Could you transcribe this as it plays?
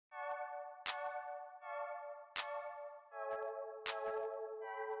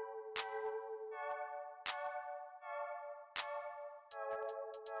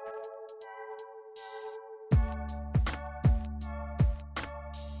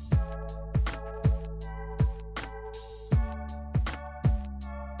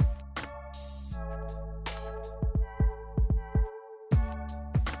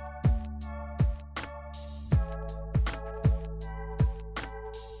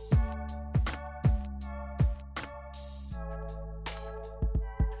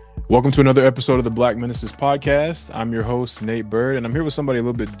Welcome to another episode of the Blackness podcast. I'm your host, Nate Bird, and I'm here with somebody a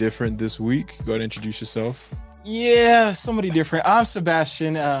little bit different this week. Go ahead and introduce yourself. Yeah, somebody different. I'm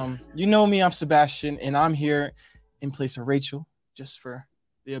Sebastian. You know me, I'm Sebastian, and I'm here in place of Rachel just for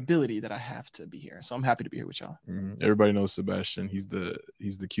the ability that I have to be here. So I'm happy to be here with y'all. Everybody knows Sebastian. He's the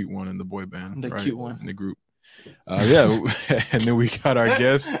cute one in the boy band. I'm the cute one in the group. Yeah, and then we got our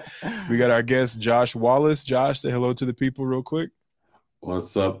guest. We got our guest, Josh Wallace. Josh, say hello to the people real quick.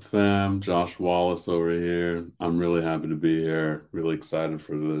 What's up, fam? Josh Wallace over here. I'm really happy to be here. Really excited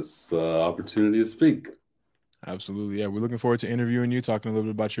for this opportunity to speak. Absolutely. Yeah, we're looking forward to interviewing you, talking a little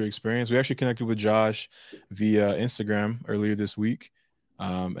bit about your experience. We actually connected with Josh via Instagram earlier this week.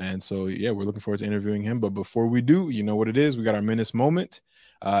 And so, yeah, we're looking forward to interviewing him. But before we do, you know what it is. We got our Menace moment.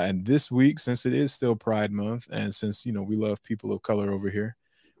 And this week, since it is still Pride Month, and since, you know, we love people of color over here,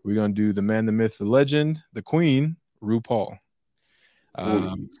 we're going to do the man, the myth, the legend, the queen, RuPaul.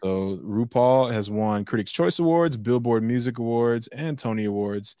 So RuPaul has won Critics' Choice Awards, Billboard Music Awards, and Tony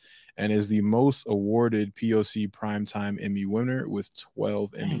Awards, and is the most awarded POC Primetime Emmy winner with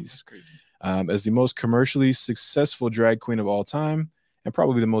 12 Emmys. Crazy. As the most commercially successful drag queen of all time, and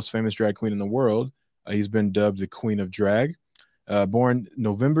probably the most famous drag queen in the world, he's been dubbed the Queen of Drag. Born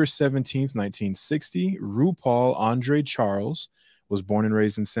November 17th, 1960, RuPaul Andre Charles was born and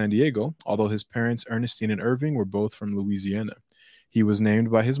raised in San Diego, although his parents, Ernestine and Irving, were both from Louisiana. He was named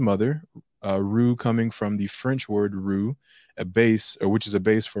by his mother, roux coming from the French word roux, which is a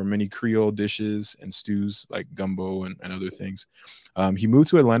base for many Creole dishes and stews like gumbo and other things. He moved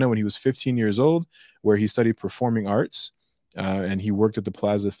to Atlanta when he was 15 years old, where he studied performing arts, and he worked at the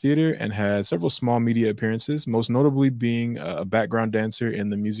Plaza Theater and had several small media appearances, most notably being a background dancer in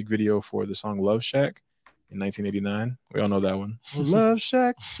the music video for the song Love Shack in 1989. We all know that one. Love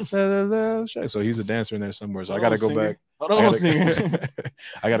Shack, Love Shack. So he's a dancer in there somewhere. So I got to go back.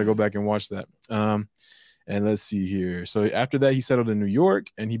 I got to go back and watch that. And let's see here. So after that, he settled in New York,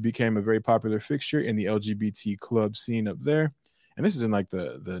 and he became a very popular fixture in the LGBT club scene up there. And this is in like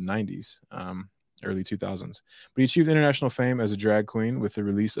the 90s, early 2000s. But he achieved international fame as a drag queen with the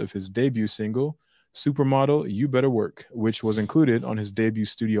release of his debut single, Supermodel, You Better Work, which was included on his debut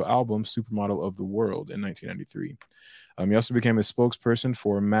studio album, Supermodel of the World, in 1993. He also became a spokesperson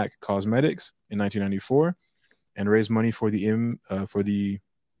for MAC Cosmetics in 1994 and raised money for the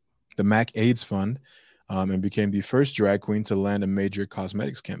MAC AIDS Fund, and became the first drag queen to land a major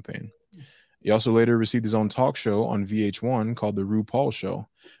cosmetics campaign. He also later received his own talk show on VH1 called The RuPaul Show,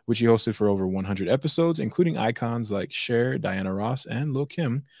 which he hosted for over 100 episodes, including icons like Cher, Diana Ross, and Lil'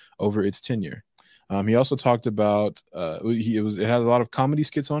 Kim over its tenure. He also talked about it had a lot of comedy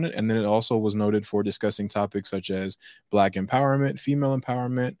skits on it, and then it also was noted for discussing topics such as Black empowerment, female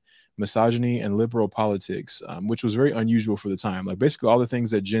empowerment, misogyny, and liberal politics, which was very unusual for the time. Like basically all the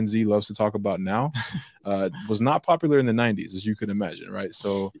things that Gen Z loves to talk about now was not popular in the 90s, as you could imagine, right?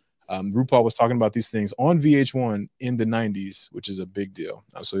 So RuPaul was talking about these things on VH1 in the 90s, which is a big deal.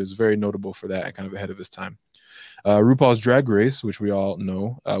 So he was very notable for that and kind of ahead of his time. RuPaul's Drag Race, which we all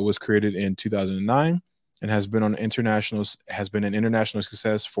know, was created in 2009 and has been an international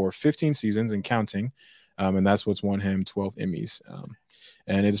success for 15 seasons and counting. And that's what's won him 12 Emmys.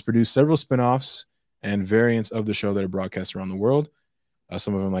 And it has produced several spinoffs and variants of the show that are broadcast around the world.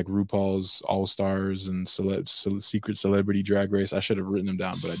 Some of them like RuPaul's All Stars and Secret Celebrity Drag Race. I should have written them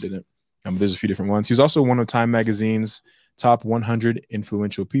down, but I didn't. There's a few different ones. He was also one of Time Magazine's top 100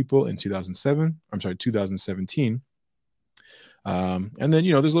 influential people in 2017. And then,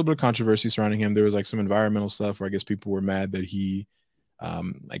 you know, there's a little bit of controversy surrounding him. There was like some environmental stuff where I guess people were mad that he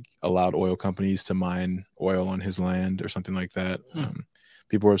like allowed oil companies to mine oil on his land or something like that.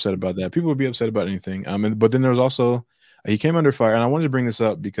 People were upset about that. People would be upset about anything. But then there was also, he came under fire, and I wanted to bring this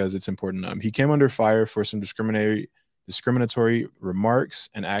up because it's important. He came under fire for some discriminatory remarks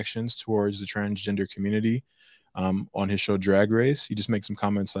and actions towards the transgender community on his show Drag Race. He just makes some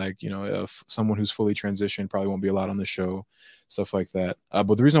comments like, you know, if someone who's fully transitioned probably won't be allowed on the show, stuff like that.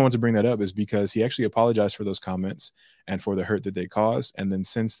 But the reason I want to bring that up is because he actually apologized for those comments and for the hurt that they caused. And then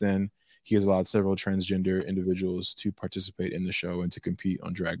since then, he has allowed several transgender individuals to participate in the show and to compete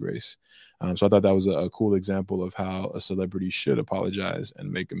on Drag Race. So I thought that was a cool example of how a celebrity should apologize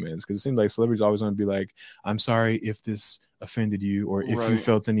and make amends. Because it seems like celebrities always want to be like, I'm sorry if this offended you, or if you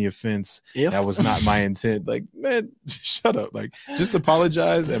felt any offense, that was not my intent. Like, man, shut up. Like, just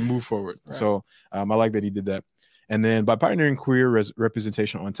apologize and move forward. Right. So I like that he did that. And then by pioneering queer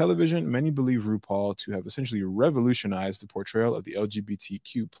representation on television, many believe RuPaul to have essentially revolutionized the portrayal of the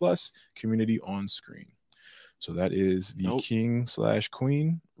LGBTQ plus community on screen. So that is the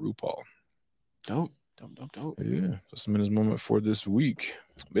King/Queen RuPaul. Dope. Dope. Yeah, that's the minutes moment for this week.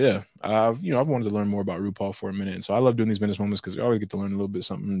 But yeah, I've wanted to learn more about RuPaul for a minute, and so I love doing these minutes moments because we always get to learn a little bit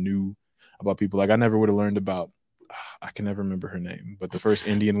something new about people. Like I never would have learned about. I can never remember her name, but the first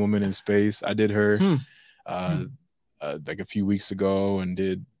Indian woman in space. I did her like a few weeks ago, and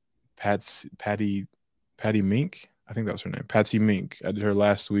did Patty Mink. I think that was her name, Patsy Mink. I did her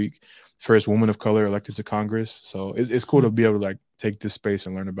last week. First woman of color elected to Congress. So it's cool to be able to like take this space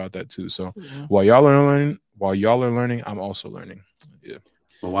and learn about that too. So while y'all are learning, I'm also learning. Yeah.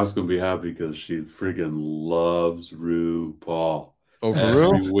 My wife's gonna be happy because she freaking loves RuPaul. Oh, for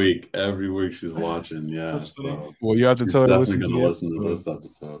real? Every week she's watching. Yeah. So well, you have to tell her to listen to this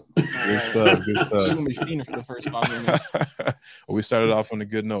episode. Good stuff. She's gonna be fiending for the first 5 minutes. Well, we started off on a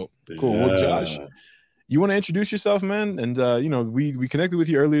good note. Cool. Yeah. Well, Josh, you want to introduce yourself, man? And we connected with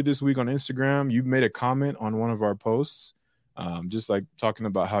you earlier this week on Instagram. You made a comment on one of our posts, just like talking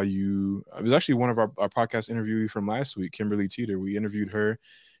about how it was actually one of our podcast interviewees from last week, Kimberly Teeter. We interviewed her.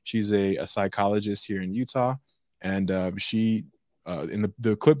 She's a psychologist here in Utah, and she in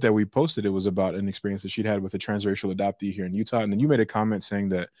the clip that we posted, it was about an experience that she'd had with a transracial adoptee here in Utah. And then you made a comment saying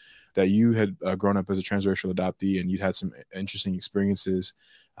that you had grown up as a transracial adoptee and you'd had some interesting experiences.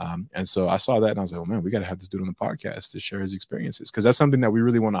 And so I saw that and I was like, oh man, we got to have this dude on the podcast to share his experiences. Cause that's something that we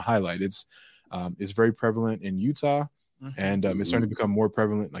really want to highlight. It's very prevalent in Utah, and it's starting to become more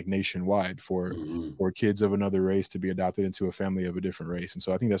prevalent like nationwide for kids of another race to be adopted into a family of a different race. And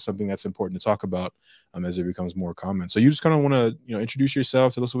so I think that's something that's important to talk about as it becomes more common. So you just kind of want to, introduce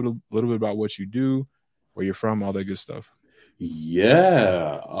yourself, tell us a little bit about what you do, where you're from, all that good stuff.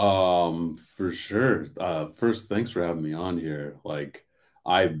 Yeah, for sure. First, thanks for having me on here. Like,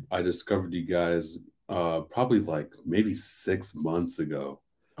 I discovered you guys probably like maybe 6 months ago.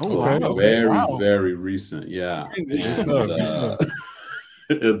 Oh, so wow. Very recent. Yeah. It's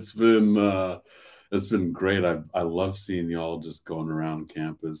been great. I love seeing y'all just going around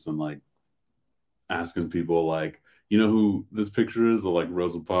campus and like asking people like, you know who this picture is, or like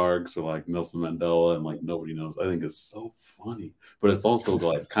Rosa Parks or like Nelson Mandela, and like nobody knows. I think it's so funny, but it's also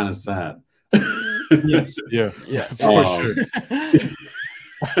like kind of sad. Yes. Yeah. For sure.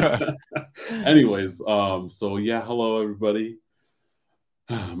 Anyways, so yeah, hello everybody.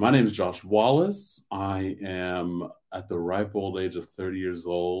 My name is Josh Wallace. I am at the ripe old age of 30 years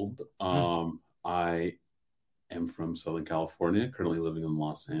old. I am from Southern California, currently living in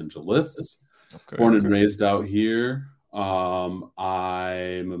Los Angeles. Born and raised out here. I'm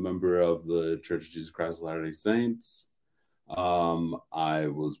a member of the Church of Jesus Christ of Latter-day Saints. I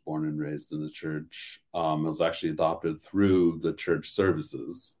was born and raised in the church. I was actually adopted through the church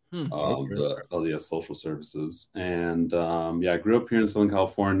services, the LDS social services. And I grew up here in Southern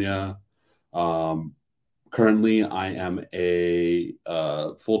California. Currently, I am a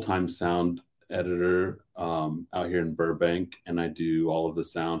full-time sound editor out here in Burbank, and I do all of the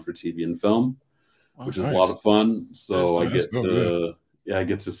sound for TV and film, which is a lot of fun. So I get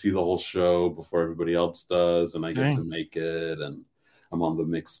to see the whole show before everybody else does, and I get to make it, and I'm on the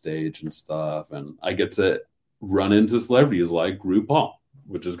mixed stage and stuff, and I get to run into celebrities like RuPaul,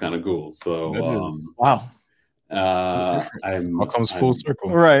 which is kind of cool. So wow. All comes full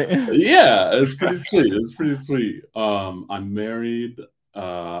circle. Right. Yeah, it's pretty sweet. I'm married.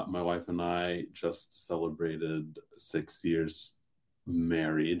 My wife and I just celebrated 6 years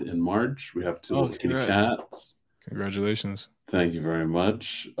married in March. We have 2 little kitty cats. Congratulations. Thank you very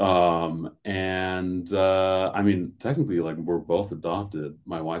much. I mean, technically, like, we're both adopted.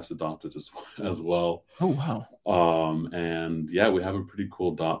 My wife's adopted as well. Oh, wow. And yeah, we have a pretty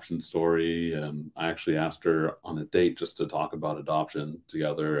cool adoption story. And I actually asked her on a date just to talk about adoption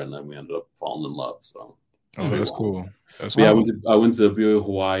together, and then we ended up falling in love. So, that's cool. Yeah, I went to BYU,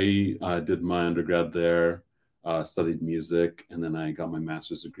 Hawaii. I did my undergrad there. Studied music, and then I got my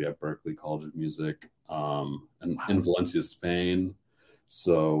master's degree at Berklee College of Music in Valencia, Spain.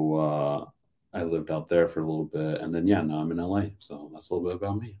 So I lived out there for a little bit, and then now I'm in LA. So that's a little bit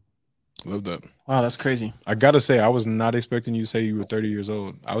about me. Love that. Wow, that's crazy. I gotta say, I was not expecting you to say you were 30 years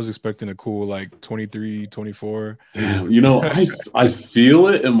old. I was expecting a cool like 23, 24. Damn, I feel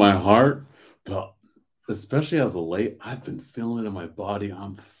it in my heart, but especially as of late, I've been feeling it in my body.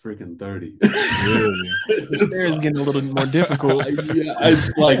 I'm freaking 30. This air is getting a little more difficult. Yeah,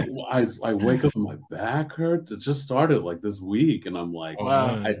 it's like I wake up and my back hurts. It just started like this week, and I'm like,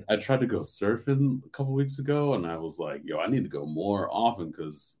 I tried to go surfing a couple weeks ago, and I was like, I need to go more often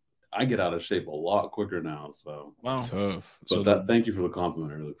because I get out of shape a lot quicker now. So tough. But thank you for the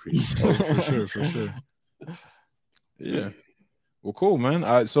compliment. I really appreciate it. For sure. Yeah. Well, cool,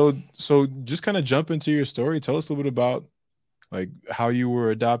 man. So just kind of jump into your story. Tell us a little bit about like how you were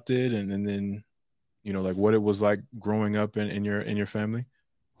adopted, and then like what it was like growing up in your family?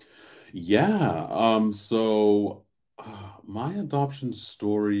 Yeah. So my adoption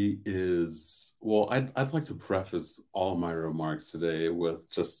story is, well, I'd like to preface all of my remarks today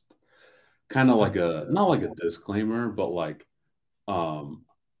with just kind of like not like a disclaimer, but like um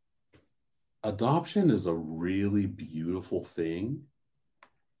adoption is a really beautiful thing.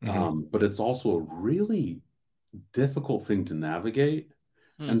 But it's also a really difficult thing to navigate.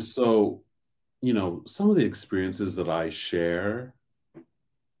 And so, some of the experiences that I share,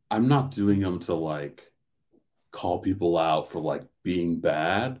 I'm not doing them to like call people out for like being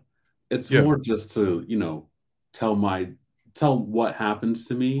bad. It's Yeah. more just to, tell what happens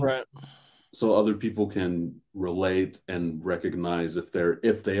to me Right. so other people can relate and recognize if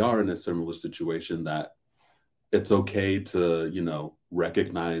they are in a similar situation, that it's okay to,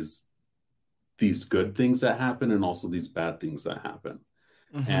 recognize these good things that happen and also these bad things that happen,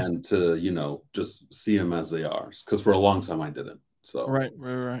 and to, just see them as they are. Because for a long time I didn't. So, Right.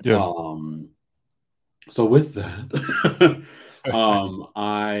 Yeah. So with that,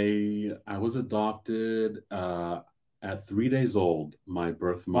 I was adopted at 3 days old. My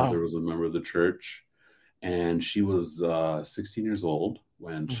birth mother was a member of the church, and she was 16 years old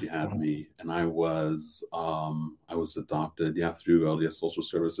when she had me, and I was adopted, through LDS Social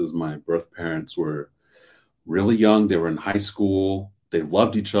Services. My birth parents were really young. They were in high school. They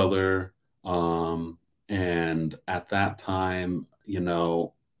loved each other. And at that time,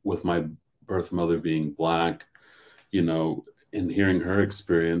 with my birth mother being Black, in hearing her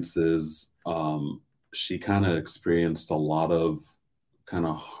experiences, she kind of experienced a lot of kind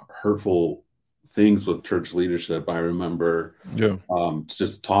of hurtful things with church leadership. I remember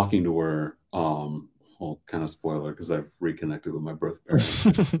just talking to her, well, kind of spoiler because I've reconnected with my birth parents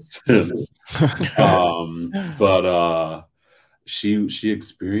since. But she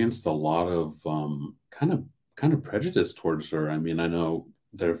experienced a lot of kind of prejudice towards her. I mean, I know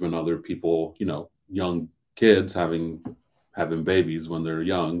there have been other people, young kids having babies when they're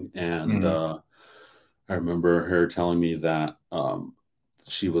young, and I remember her telling me that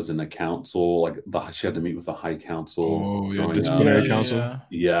she was in a council, like she had to meet with the high council. Oh, yeah, growing up. disciplinary council.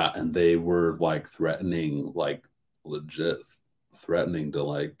 Yeah, and they were like threatening, like legit threatening to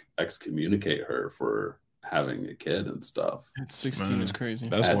like excommunicate her for having a kid and stuff. At 16 is crazy.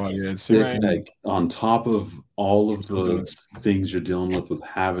 That's why, yeah, it's 16. Like, on top of all of the things you're dealing with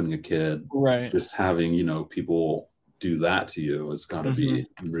having a kid, right? Just having, people do that to you, it's got to be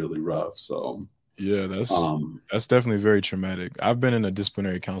really rough. So yeah, that's definitely very traumatic. I've been in a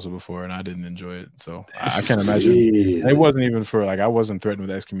disciplinary council before and I didn't enjoy it. So I can't imagine. It wasn't even for like, I wasn't threatened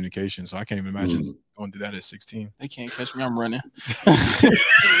with excommunication. So I can't even imagine going through that at 16. They can't catch me. I'm running. You're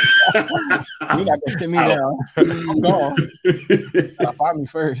not gonna sit me down. I'm gone. Find me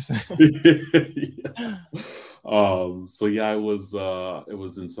first. So yeah, it was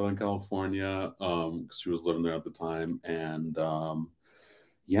in Southern California. She was living there at the time, and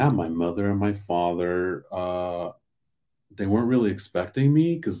yeah, my mother and my father, they weren't really expecting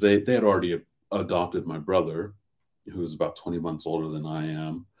me because they had already adopted my brother, who was about 20 months older than I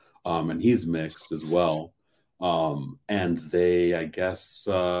am, and he's mixed as well. And they, I guess,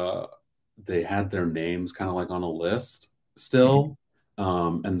 they had their names kind of like on a list still,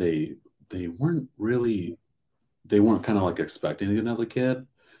 and they weren't kind of like expecting another kid.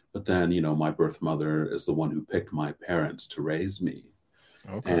 But then, my birth mother is the one who picked my parents to raise me.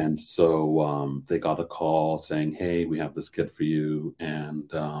 Okay. And so they got a call saying, "Hey, we have this kid for you, and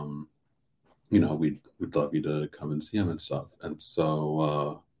we'd love you to come and see him and stuff." And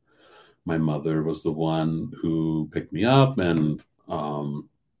so my mother was the one who picked me up and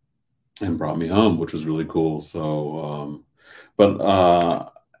brought me home, which was really cool. So,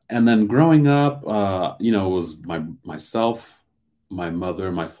 and then growing up, it was myself, my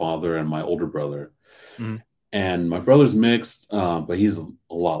mother, my father, and my older brother. And my brother's mixed, but he's a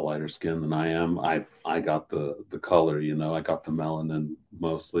lot lighter skinned than I am. I got the color, I got the melanin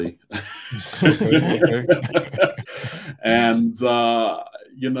mostly. And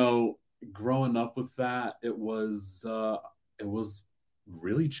growing up with that, it was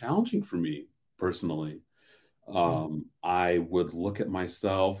really challenging for me personally. I would look at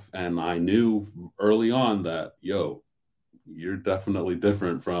myself and I knew early on that, you're definitely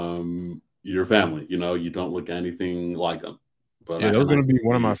different from your family. You don't look anything like them. But yeah, that was going to be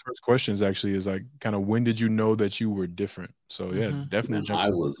one of my first questions, actually, is like, kind of, when did you know that you were different? So yeah, definitely.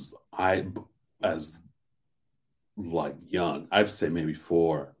 As like young, I'd say maybe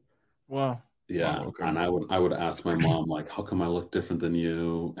 4. Wow. Yeah. Wow, okay. And I would ask my mom, like, how come I look different than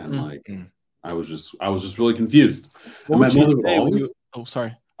you? And like, I was just really confused. And my mother would always. Oh,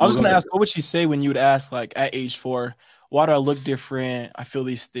 sorry. I was just gonna ask, what would she say when you would ask, like, at age 4, why do I look different? I feel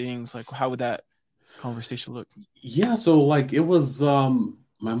these things. Like, how would that conversation look? Yeah, so like it was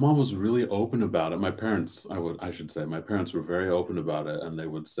my mom was really open about it. My parents, I should say, my parents were very open about it, and they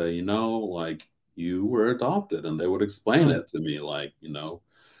would say, like you were adopted, and they would explain Mm, it to me like,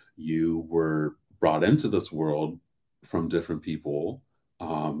 you were brought into this world from different people,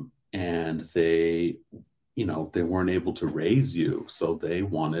 and they weren't able to raise you, so they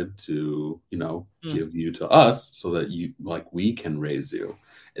wanted to, mm, give you to us so that we can raise you.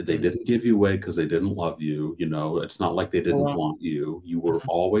 They mm. didn't give you away because they didn't love you. It's not like they Oh, didn't wow. want you. You were Mhm.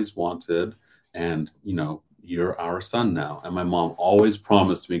 always wanted, and you're our son now. And my mom always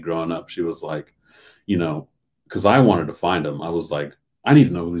promised me growing up, she was like, because I wanted to find them. I was like, I need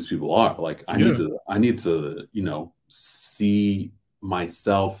to know who these people are. Like, Yeah. I need to, see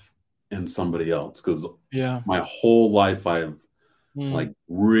myself in somebody else, because Yeah. my whole life I've Mm, like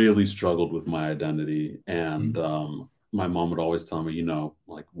really struggled with my identity. And Mm. my mom would always tell me,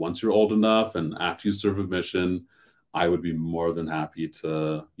 like once you're old enough and after you serve a mission, I would be more than happy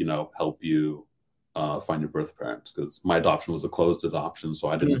to, help you find your birth parents, because my adoption was a closed adoption. So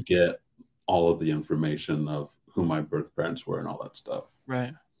I mm. didn't get all of the information of who my birth parents were and all that stuff.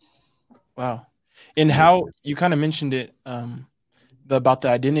 Right. Wow. And how you kind of mentioned it, about the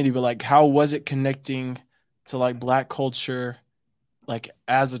identity, but like, how was it connecting to like Black culture, like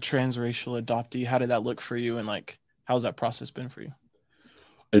as a transracial adoptee? How did that look for you, and like, how's that process been for you?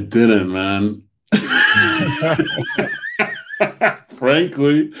 It didn't, man.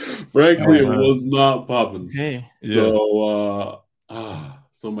 frankly, it was not popping. Okay. Yeah.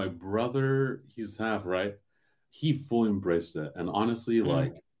 So my brother, he's half, right? He fully embraced it, and honestly, Mm,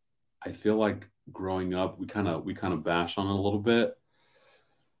 like I feel like growing up, we kind of bash on it a little bit.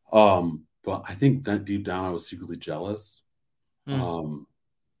 But I think that deep down, I was secretly jealous mm, um,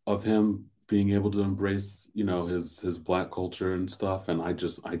 of him being able to embrace, his Black culture and stuff, and I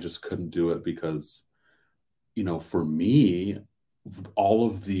just couldn't do it because, for me, all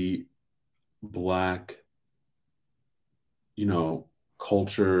of the Black, you know,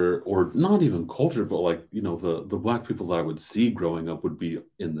 culture, or not even culture, but like, the Black people that I would see growing up would be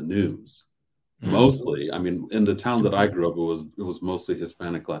in the news. Mm. Mostly, I mean, in the town that I mhm, grew up, it was mostly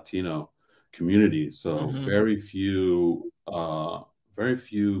Hispanic Latino community. So mhm. very few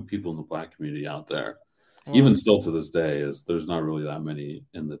people in the Black community out there. Wow. Even still to this day, is there's not really that many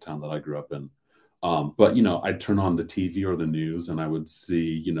in the town that I grew up in. But I'd turn on the TV or the news, and I would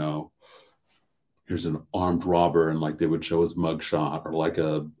see, here's an armed robber, and like they would show his mugshot, or like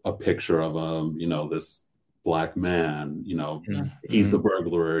a picture of him, this Black man, Mm. he's the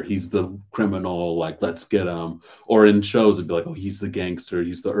burglar, he's the criminal, like let's get him. Or in shows it'd be like, oh, he's the gangster,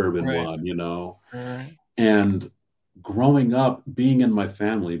 he's the urban Right. one. Right. And growing up, being in my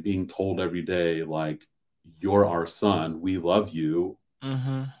family, being told every day, like, you're our son, we love you,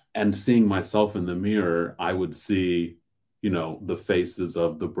 Mm-hmm. and seeing myself in the mirror, I would see, the faces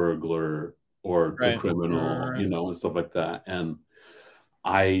of the burglar or the Right. criminal, Right. and stuff like that. And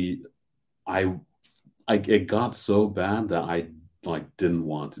I, I, it got so bad that I like didn't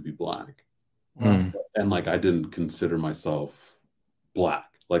want to be Black, Wow. Mm. and like I didn't consider myself Black.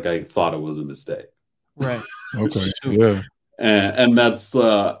 Like I thought it was a mistake. Right. Okay. Shoot. Yeah. And that's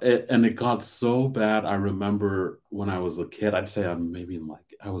it, and it got so bad. I remember when I was a kid, I'd say I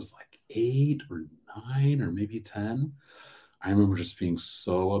was like 8 or 9 or maybe 10. I remember just being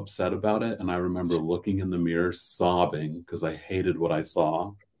so upset about it, and I remember looking in the mirror sobbing because I hated what I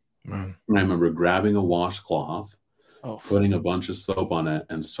saw. Man. And I remember grabbing a washcloth, Oh. putting a bunch of soap on it,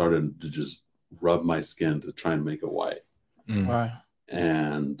 and started to just rub my skin to try and make it white. Mm. Wow.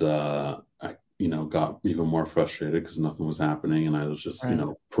 And I got even more frustrated because nothing was happening, and I was just Right.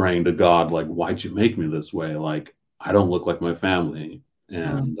 praying to God, like, why'd you make me this way? Like, I don't look like my family.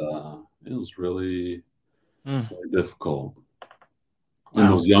 And it was really, Mm. really difficult in Wow.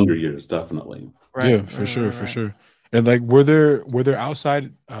 those younger years, definitely. Right. Yeah, for Right. sure, Right. for Right. sure. And like, were there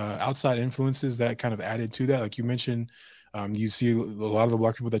outside influences that kind of added to that? Like you mentioned, you see a lot of the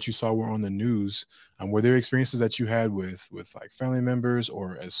Black people that you saw were on the news. Were there experiences that you had with like family members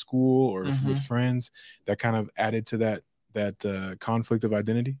or at school or with Mm-hmm. friends that kind of added to that conflict of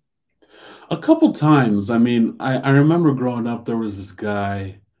identity? A couple times. I mean, I remember growing up, there was this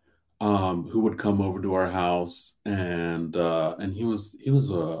guy who would come over to our house, and he was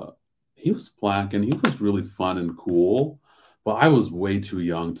Black, and he was really fun and cool, but I was way too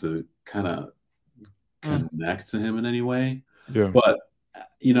young to kind of Mm. connect to him in any way. Yeah. But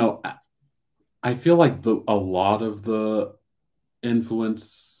I feel like a lot of the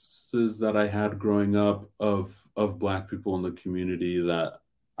influences that I had growing up of Black people in the community that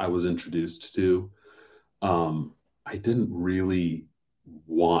I was introduced to, I didn't really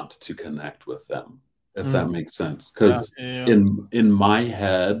want to connect with them, if that makes sense. Because in my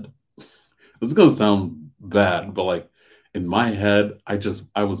head, this is gonna sound bad, but like in my head,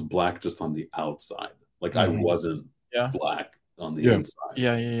 I was black just on the outside. Like I wasn't black on the inside.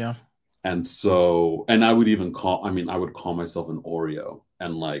 Yeah. And so, and I would even I would call myself an Oreo,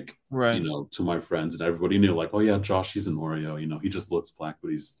 and like, to my friends and everybody knew, like, oh yeah, Josh, he's an Oreo. He just looks black,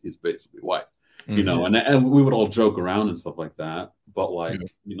 but he's basically white. And we would all joke around and stuff like that. But like,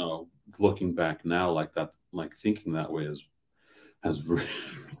 looking back now, like that, like thinking that way has really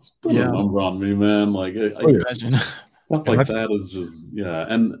put a number on me, man. Like, I imagine stuff like that is just,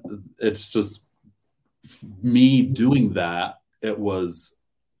 and it's just me doing that. It was,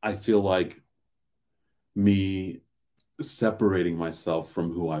 I feel like, me separating myself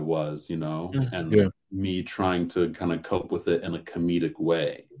from who I was, and me trying to kind of cope with it in a comedic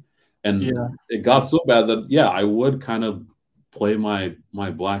way. And it got so bad that I would kind of play my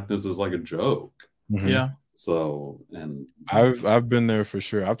blackness as like a joke. So, and I've been there for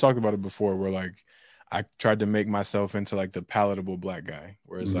sure. I've talked about it before, where like I tried to make myself into like the palatable black guy,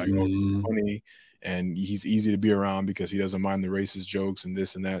 where it's like, oh, he's funny and he's easy to be around because he doesn't mind the racist jokes and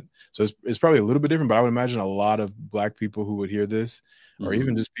this and that. So it's probably a little bit different, but I would imagine a lot of black people who would hear this, or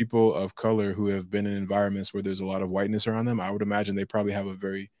even just people of color who have been in environments where there's a lot of whiteness around them, I would imagine they probably have a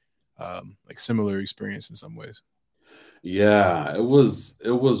very like similar experience in some ways. Yeah, it was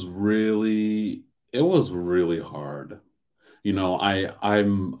really hard.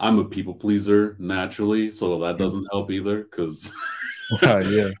 I'm a people pleaser naturally, so that doesn't help either, because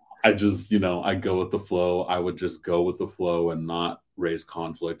I just, I go with the flow. I would just go with the flow and not raise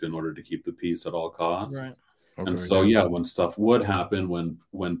conflict in order to keep the peace at all costs. Right. Okay, and so when stuff would happen,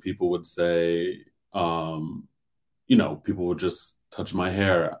 when people would say, people would just touch my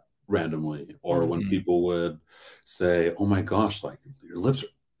hair randomly, or when people would say, oh my gosh, like your lips are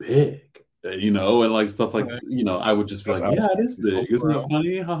big, and like stuff like, I would just be like, yeah, it is big, isn't it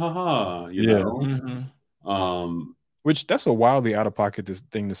funny, ha ha ha, which that's a wildly out of pocket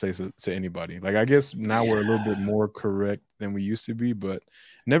thing to say to anybody. Like, I guess now we're a little bit more correct than we used to be, but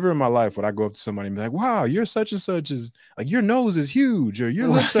never in my life would I go up to somebody and be like, wow, you're such and such, is like, your nose is huge, or your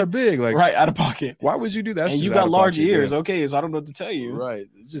lips are big. Like, out of pocket. Why would you do that? And you got large ears. Okay, so I don't know what to tell you. Right.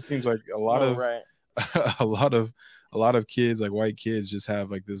 It just seems like a lot of a lot of kids, like white kids, just have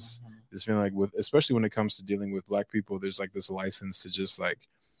like this feeling like, with, especially when it comes to dealing with black people, there's like this license to just like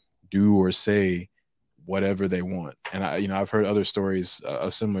do or say whatever they want. And I've heard other stories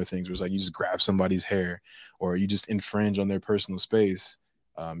of similar things, where it's like you just grab somebody's hair, or you just infringe on their personal space,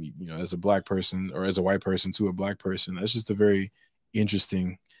 as a black person, or as a white person to a black person. That's just a very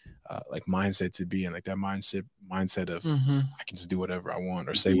interesting like mindset to be in, like that mindset of I can just do whatever I want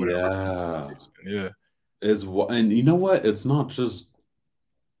or say whatever I want. And you know what, it's not just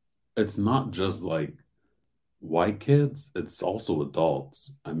like white kids, it's also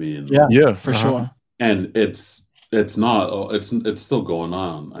adults. I mean, for sure. And it's still going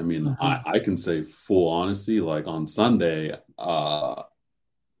on. I mean, I can say full honesty, like on Sunday,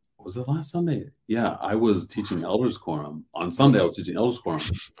 was it last Sunday? Yeah, I was teaching Elders Quorum. On Sunday, I was teaching Elders Quorum.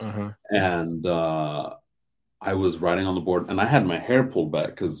 And I was writing on the board, and I had my hair pulled back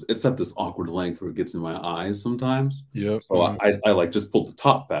because it's at this awkward length where it gets in my eyes sometimes. So I like just pulled the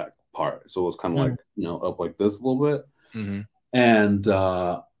top back part. So it was kind of like, up like this a little bit. And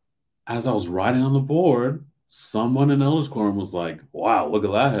as I was writing on the board, someone in Elders Quorum was like, wow, look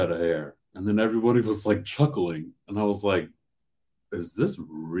at that head of hair. And then everybody was like chuckling. And I was like, is this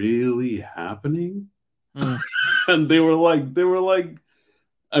really happening? And they were like,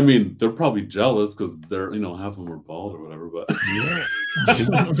 I mean, they're probably jealous because they're, half of them are bald or whatever, but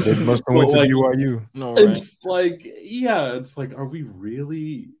they must have went to BYU. No, right? It's like, it's like, are we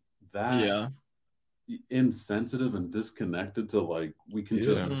really that insensitive and disconnected to, like, we can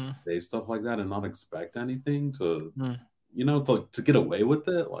just say stuff like that and not expect anything to, to get away with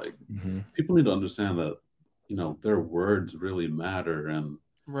it? Like, people need to understand that, their words really matter. And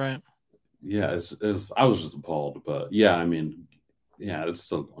I was just appalled, but I mean, it's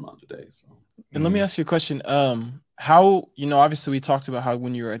still going on today. So, and let me ask you a question. How, obviously we talked about how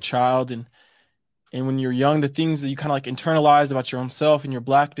when you're a child and when you're young, the things that you kind of like internalized about your own self and your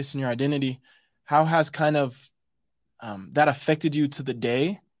blackness and your identity, how has kind of that affected you to the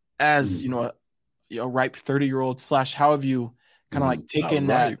day as, a ripe 30-year-old / how have you kind of like taken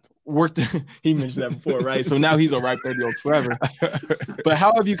that, worked? He mentioned that before, right? So now he's a ripe 30-year-old forever. But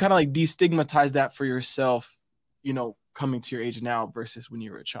how have you kind of like destigmatized that for yourself, coming to your age now versus when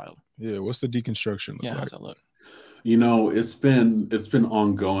you were a child? What's the deconstruction look like? How's that look? You know, it's been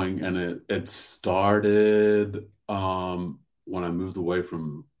ongoing, and it started when I moved away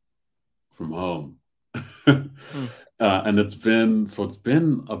from home. Hmm. And it's been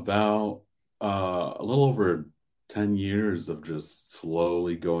about a little over 10 years of just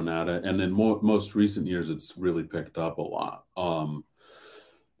slowly going at it. And in most recent years, it's really picked up a lot.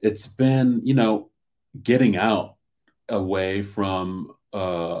 It's been, getting out away from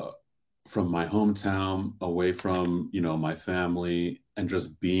my hometown, away from, my family, and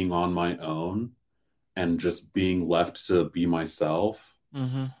just being on my own and just being left to be myself.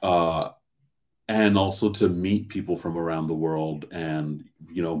 Mm-hmm. Uh, and also to meet people from around the world, and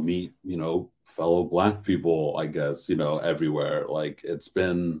meet fellow Black people, I guess, everywhere. Like it's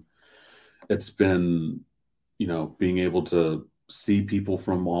been being able to see people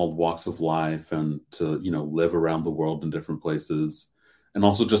from all walks of life, and to live around the world in different places, and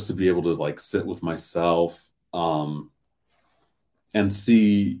also just to be able to like sit with myself, and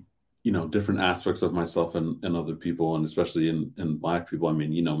see different aspects of myself and other people, and especially in Black people. I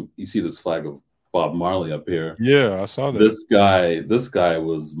mean, you see this flag of Bob Marley up here. Yeah, I saw that. This guy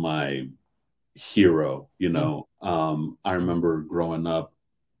was my hero. I remember growing up,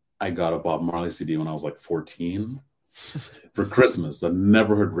 I got a Bob Marley CD when I was like 14 for Christmas. I'd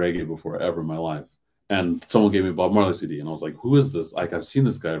never heard reggae before ever in my life. And someone gave me a Bob Marley CD, and I was like, who is this? Like, I've seen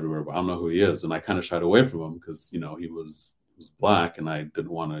this guy everywhere, but I don't know who he is. And I kind of shied away from him because, he was Black, and I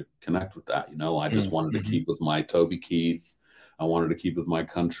didn't want to connect with that. I just wanted to keep with my Toby Keith. I wanted to keep with my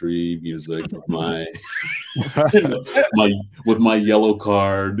country music, with my with my yellow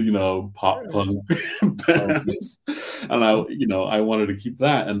card, pop punk bands. And I wanted to keep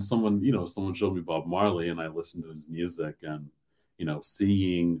that. And someone showed me Bob Marley, and I listened to his music, and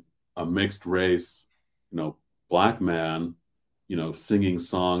seeing a mixed race, Black man, singing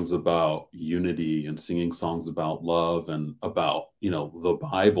songs about unity, and singing songs about love, and about the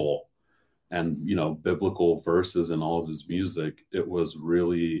Bible, and biblical verses in all of his music. It was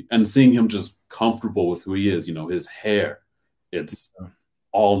really, and seeing him just comfortable with who he is. His hair, it's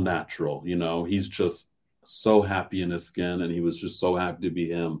all natural. He's just so happy in his skin, and he was just so happy to be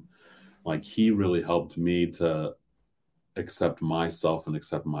him. Like, he really helped me to accept myself and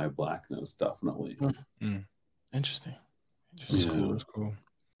accept my Blackness, definitely. Mm. Interesting. That's cool. That's cool.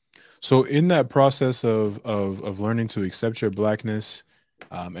 So in that process of learning to accept your Blackness,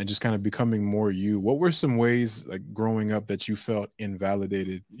 and just kind of becoming more you, what were some ways, like growing up, that you felt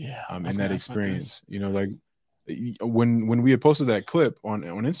invalidated in that experience? Like when we had posted that clip on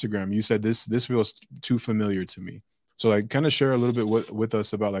Instagram, you said this feels too familiar to me. So like kind of share a little bit with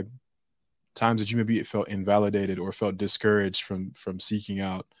us about like times that you maybe felt invalidated or felt discouraged from seeking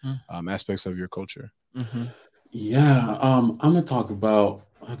out aspects of your culture. Mm-hmm. Yeah, I'm gonna talk about.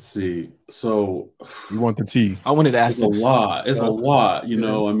 Let's see. So you want the tea? I wanted to ask It's a lot. It's a lot. I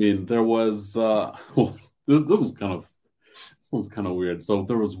mean, there was. Well, this was kind of. This one's kind of weird. So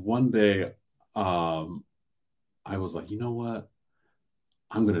there was one day, I was like, you know what?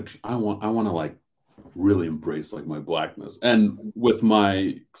 I want to like really embrace like my Blackness, and with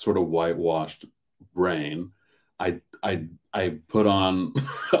my sort of whitewashed brain, I put on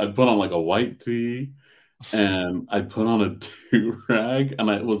I put on like a white tee, and I put on a do-rag,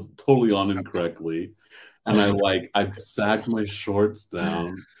 and I was totally on incorrectly. And I sagged my shorts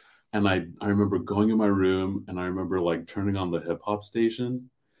down, and I remember going in my room, and I remember like turning on the hip hop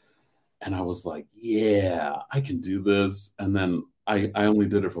station, and I was like, yeah, I can do this. And then I only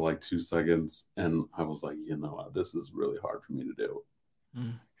did it for like 2 seconds, and I was like, you know what, this is really hard for me to do.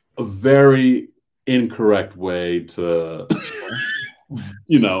 A very incorrect way to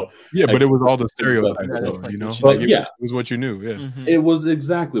Yeah, but it was all the stereotypes, though, But it was what you knew. Yeah. Mm-hmm. It was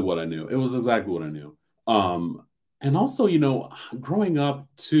exactly what I knew. And also, growing up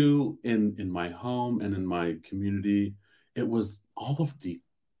too in my home and in my community, it was all of the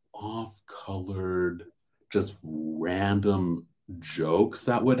off-colored, just random jokes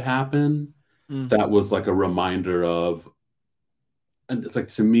that would happen. That was like a reminder of, and it's like,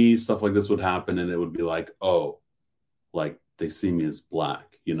 to me, stuff like this would happen, and it would be like, oh, like they see me as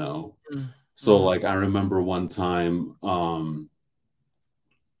Black, So like I remember one time,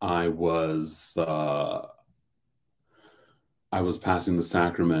 I was passing the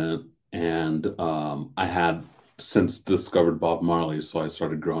sacrament, and I had since discovered Bob Marley, so I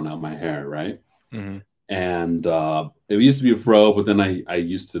started growing out my hair, right? Mm-hmm. And it used to be a fro, but then I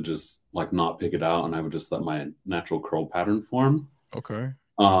used to just like not pick it out, and I would just let my natural curl pattern form. Okay.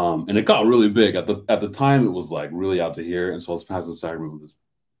 And it got really big at the time. It was like really out to here, and so I was passing the sacrament with this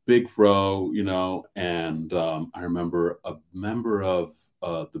big fro, and I remember a member of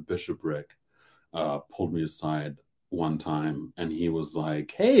the bishopric pulled me aside one time, and he was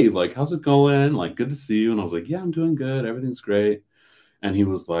like, "Hey, like, how's it going? Like, good to see you." And I was like, "Yeah, I'm doing good. Everything's great." And he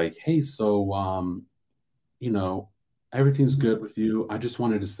was like, "Hey, so, you know, everything's good with you. I just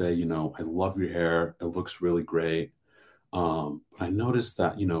wanted to say, I love your hair. It looks really great. But I noticed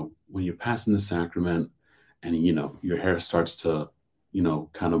that, when you're passing the sacrament and, your hair starts to,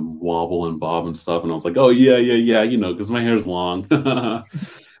 kind of wobble and bob and stuff." And I was like, "Oh, yeah, yeah, yeah, because my hair's long."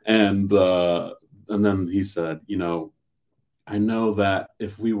 And, and then he said, "I know that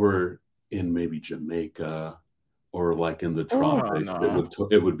if we were in maybe Jamaica or like in the Oh, tropics, no.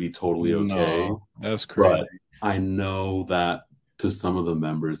 it would be totally okay. No, that's crazy. But I know that to some of the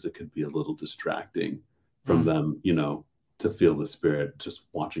members, it could be a little distracting from them, to feel the spirit just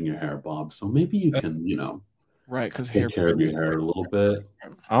watching your hair bob. So maybe you can, Right, because take care of your hair a little bit."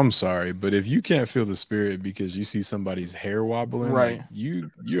 I'm sorry, but if you can't feel the spirit because you see somebody's hair wobbling, Right. like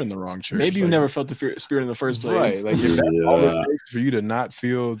you're in the wrong church. Maybe you Like, never felt the spirit in the first place. right? Like if that's all Yeah. it takes for you to not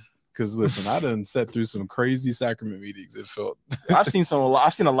feel. Because listen, I done sat through some crazy sacrament meetings. It felt I've seen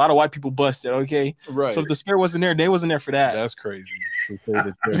a lot of white people busted. Okay, right. so if the spirit wasn't there, they wasn't there for that. That's crazy. To say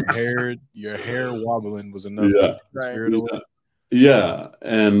that your hair wobbling was enough Yeah. to get the spirit away. Yeah.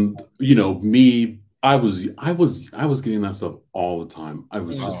 And me, I was getting that stuff all the time. I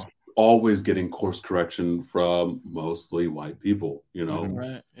was just always getting course correction from mostly white people,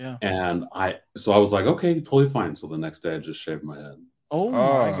 Right. Yeah. And so I was like, okay, totally fine. So the next day I just shaved my head. Oh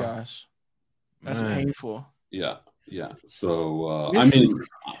my gosh, that's painful. Yeah. Yeah. So I mean,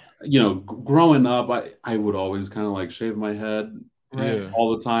 growing up, I would always kind of like shave my head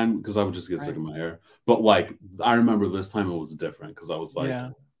all the time because I would just get sick of my hair. But like, I remember this time it was different because I was like,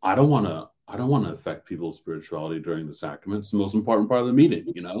 I don't want to affect people's spirituality during the sacrament. It's the most important part of the meeting.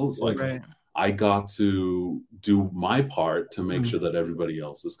 It's like I got to do my part to make sure that everybody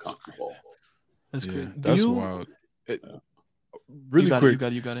else is comfortable. That's good. That's wild. Really quick,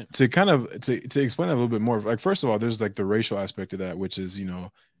 you got it. To kind of to explain that a little bit more. Like, first of all, there's like the racial aspect of that, which is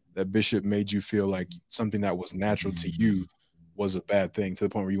that bishop made you feel like something that was natural to you was a bad thing to the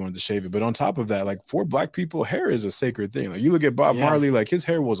point where you wanted to shave it. But on top of that, like for Black people, hair is a sacred thing. Like you look at Bob Marley, like his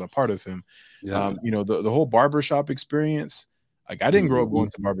hair was a part of him. The whole barbershop experience. Like I didn't grow up going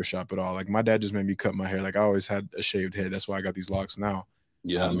to barbershop at all. Like my dad just made me cut my hair. Like I always had a shaved head. That's why I got these locks now.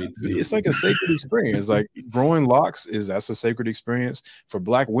 Yeah, me too. It's like a sacred experience. Like growing locks that's a sacred experience. For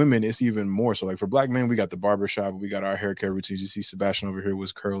Black women, it's even more so. Like for Black men, we got the barbershop, we got our hair care routines. You see Sebastian over here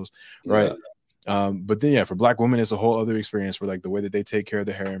with curls, right? But then for Black women, it's a whole other experience where like the way that they take care of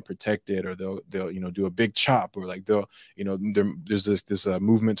the hair and protect it, or they'll do a big chop, or like they'll there's this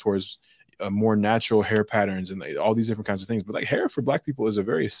movement towards more natural hair patterns and like, all these different kinds of things. But like hair for Black people is a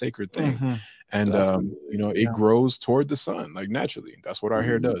very sacred thing. And it grows toward the sun, like naturally. That's what our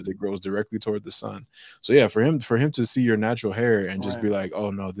hair does. It grows directly toward the sun. So for him to see your natural hair and just be like,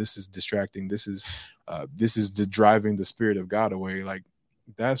 oh no, this is distracting, this is driving the spirit of God away, like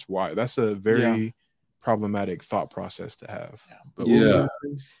that's a very problematic thought process to have. But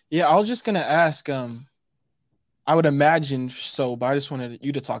I was just gonna ask, I would imagine so, but I just wanted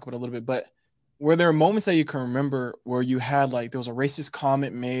you to talk about it a little bit. But were there moments that you can remember where you had like there was a racist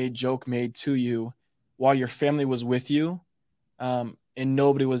comment joke made to you while your family was with you, and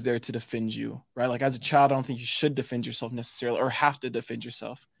nobody was there to defend you, right? Like as a child, I don't think you should defend yourself necessarily or have to defend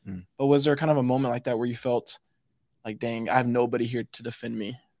yourself. But was there kind of a moment like that where you felt like, dang, I have nobody here to defend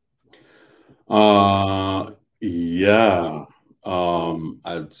me? Yeah.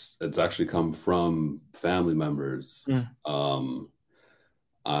 It's actually come from family members.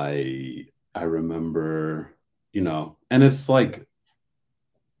 I remember, and it's like,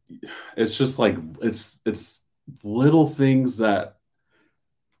 it's just like, it's little things that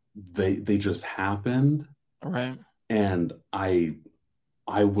they just happened. Right. And I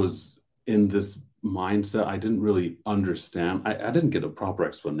was in this mindset. I didn't really understand. I didn't get a proper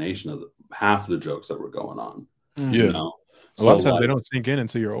explanation of half the jokes that were going on. A lot of times they don't sink in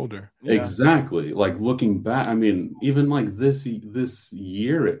until you're older. Exactly. Like looking back, I mean, even like this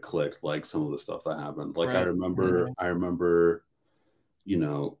year it clicked, like some of the stuff that happened. Like I remember,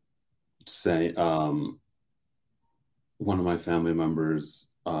 saying one of my family members,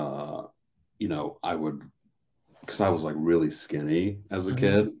 I would, because I was like really skinny as a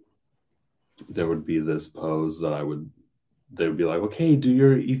kid, there would be this pose that they would be like, okay, do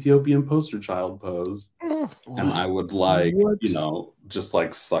your Ethiopian poster child pose. And I would like, just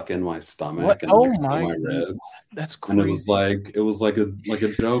like suck in my stomach and my ribs. That's crazy. And it was like a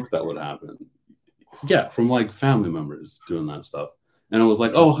joke that would happen. Yeah, from like family members doing that stuff. And it was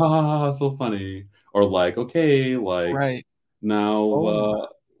like, oh, ha ha ha, so funny. Or like, okay, like now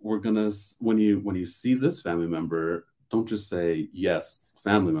we're gonna, when you see this family member, don't just say yes,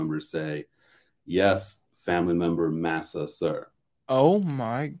 family members, say yes, family member massa, sir. Oh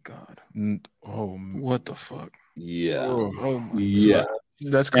my God. Oh, What the fuck? Yeah. Oh my. Yeah.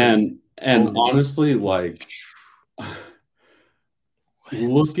 That's crazy. And honestly, like,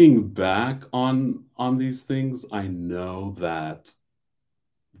 looking back on these things, I know that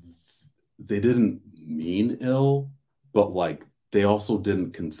they didn't mean ill, but like they also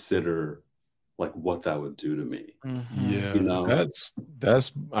didn't consider like what that would do to me. Yeah, You know? that's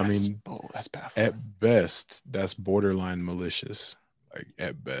I mean, that's baffling. at best, that's borderline malicious. Like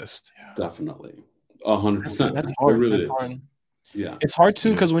at best. Yeah. Definitely. 100%. That's hard. It really That's is. hard. Yeah. It's hard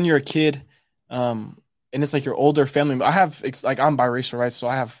too because when you're a kid, and it's like your older family. I have like I'm biracial, right? So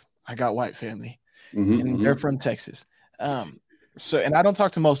I got white family, and they're from Texas. So and I don't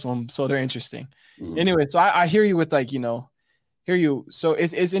talk to most of them, so they're interesting. Anyway, so I hear you with like, you know, hear you. So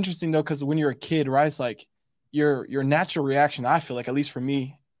it's interesting though, because when you're a kid, right? It's like your natural reaction, I feel like, at least for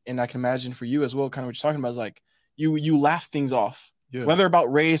me, and I can imagine for you as well, kind of what you're talking about, is like you laugh things off. Yeah. Whether about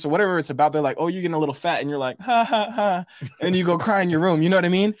race or whatever it's about, they're like, oh, you're getting a little fat, and you're like, ha ha ha, and you go cry in your room. You know what I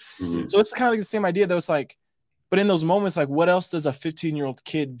mean? So it's kind of like the same idea, though. It's like, but in those moments, like, what else does a 15-year-old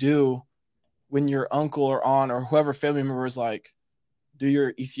kid do when your uncle or aunt or whoever family member is like, do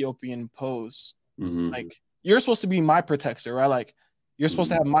your Ethiopian pose? Like, you're supposed to be my protector, right? Like, you're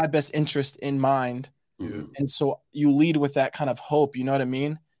supposed to have my best interest in mind, and so you lead with that kind of hope. You know what I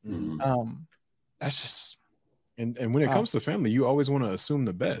mean? That's just. And when it comes to family, you always want to assume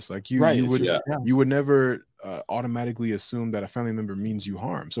the best. Like you you would never automatically assume that a family member means you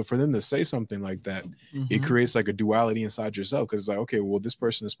harm. So for them to say something like that, it creates like a duality inside yourself, because it's like, okay, well, this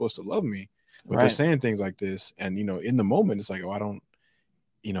person is supposed to love me, but they're saying things like this, and you know, in the moment, it's like, oh, I don't,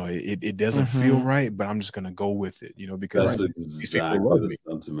 you know, it doesn't feel right, but I'm just gonna go with it, you know, because that's exactly the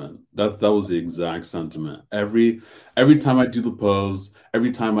sentiment. That was the exact sentiment. Every time I do the pose,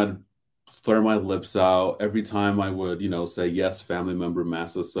 every time I flare my lips out, every time I would, you know, say yes, family member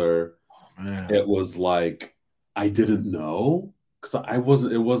massa, sir, it was like I didn't know, because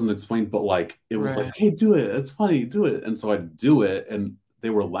it wasn't explained, but like it was like, hey, do it, it's funny, do it. And so I'd do it, and they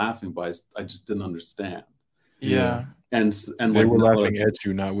were laughing, but I just didn't understand. And they were laughing at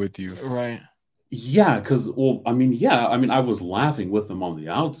you, not with you. Yeah, because I mean, I was laughing with them on the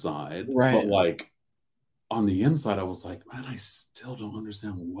outside, but like on the inside, I was like, man, I still don't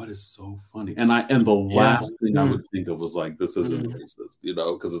understand what is so funny. And the last thing I would think of was like, this isn't racist, you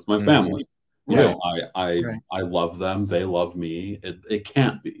know, because it's my family. You know, I love them, they love me. It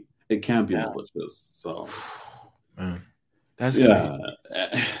can't be. It can't be malicious. So that's great.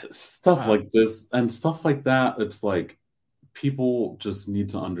 Stuff like this and stuff like that. It's like people just need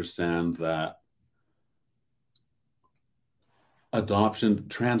to understand that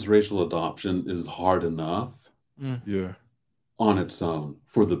transracial adoption is hard enough on its own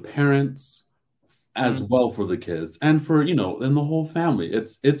for the parents, as well for the kids, and for, you know, and the whole family.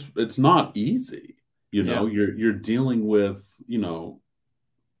 It's not easy, you know. You're dealing with, you know,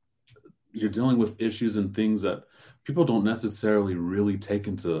 issues and things that people don't necessarily really take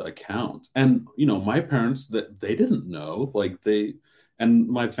into account. And, you know, my parents, that they didn't know, like and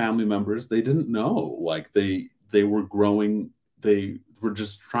my family members, they didn't know, like they were growing. They were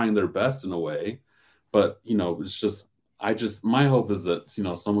just trying their best in a way, but, you know, it's just, my hope is that, you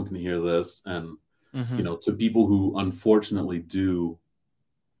know, someone can hear this, and, you know, to people who unfortunately do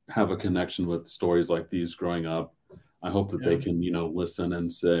have a connection with stories like these growing up, I hope that they can, you know, listen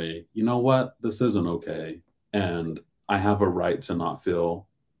and say, you know what, this isn't okay, and I have a right to not feel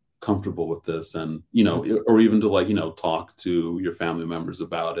comfortable with this, and, you know, or even to, like, you know, talk to your family members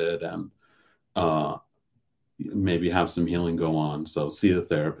about it, and maybe have some healing go on. So see a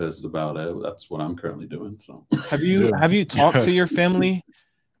therapist about it. That's what I'm currently doing. So have you talked to your family?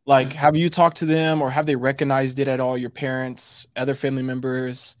 Like, have you talked to them, or have they recognized it at all? Your parents, other family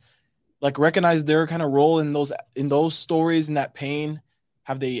members, like, recognize their kind of role in those stories and that pain?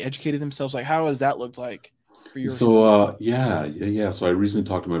 Have they educated themselves? Like, how has that looked like for you? So So I recently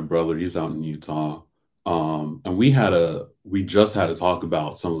talked to my brother. He's out in Utah. And we just had to talk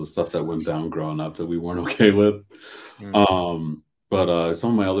about some of the stuff that went down growing up that we weren't okay with. But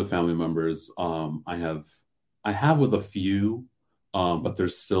some of my other family members, I have with a few, but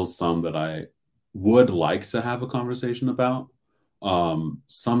there's still some that I would like to have a conversation about.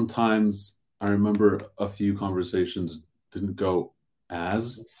 Sometimes I remember a few conversations didn't go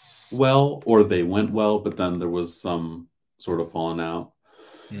as well, or they went well, but then there was some sort of falling out.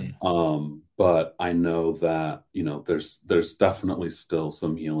 But I know that, you know, there's definitely still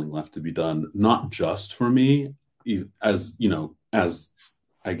some healing left to be done, not just for me, as, you know, as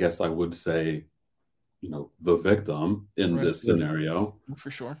I guess I would say, the victim in Right. this scenario. For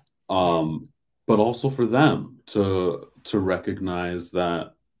sure. But also for them to recognize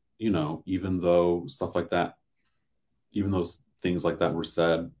that, even though stuff like that, even though things like that were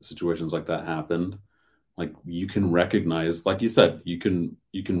said, situations like that happened, like you can recognize, like you said, you can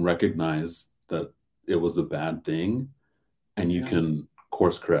recognize that it was a bad thing, and you can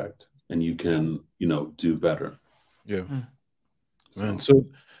course correct, and you can, do better. Yeah. Man,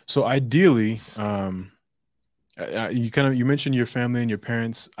 so ideally, you mentioned your family and your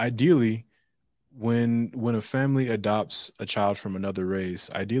parents. Ideally, when a family adopts a child from another race,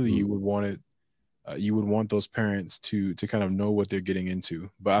 ideally you would want it, you would want those parents to kind of know what they're getting into.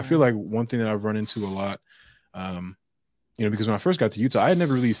 But I feel like one thing that I've run into a lot, because when I first got to Utah, I had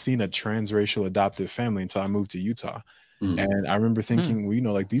never really seen a transracial adoptive family until I moved to Utah. And I remember thinking,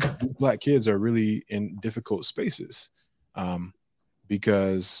 well, like these Black kids are really in difficult spaces,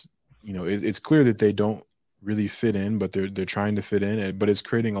 because it's clear that they don't really fit in, but they're trying to fit in, but it's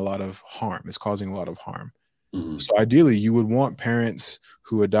creating a lot of harm. It's causing a lot of harm. So ideally, you would want parents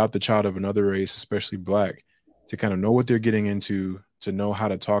who adopt a child of another race, especially Black, to kind of know what they're getting into, to know how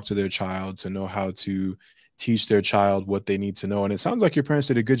to talk to their child, to know how to teach their child what they need to know. And it sounds like your parents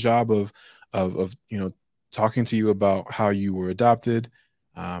did a good job of talking to you about how you were adopted,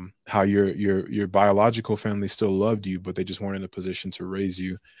 how your biological family still loved you, but they just weren't in a position to raise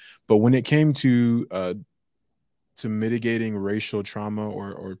you. But when it came to mitigating racial trauma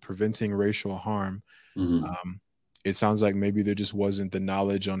or preventing racial harm, it sounds like maybe there just wasn't the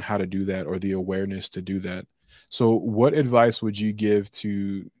knowledge on how to do that or the awareness to do that. So what advice would you give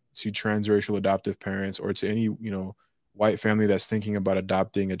to transracial adoptive parents, or to any, white family that's thinking about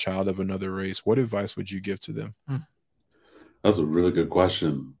adopting a child of another race? What advice would you give to them? That's a really good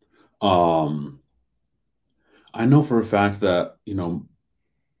question. I know for a fact that,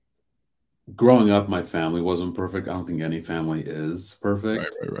 growing up, my family wasn't perfect. I don't think any family is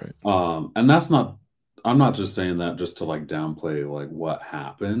perfect. Right. And I'm not just saying that just to like downplay like what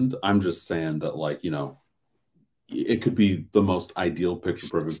happened. I'm just saying that, like, it could be the most ideal picture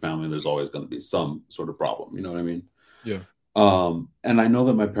perfect family. There's always going to be some sort of problem. You know what I mean? Yeah. And I know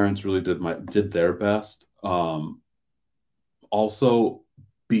that my parents really did their best. Also,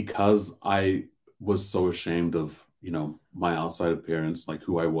 because I was so ashamed of, my outside appearance, like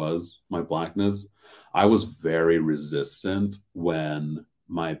who I was, my Blackness, I was very resistant when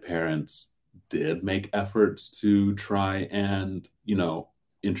my parents did make efforts to try and,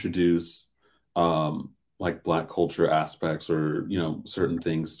 introduce like Black culture aspects or, certain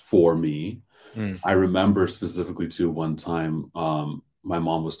things for me. I remember specifically too, one time my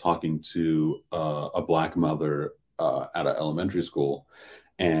mom was talking to a Black mother at an elementary school,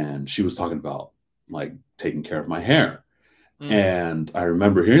 and she was talking about like taking care of my hair. And I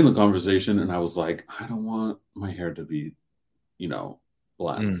remember hearing the conversation, and I was like, I don't want my hair to be,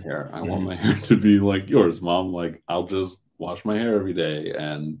 Black hair. I want my hair to be like yours, Mom. Like, I'll just wash my hair every day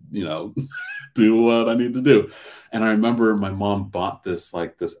and, do what I need to do. And I remember my mom bought this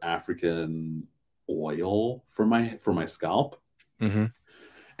African oil for my scalp. And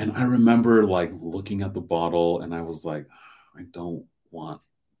I remember like looking at the bottle, and I was like, I don't want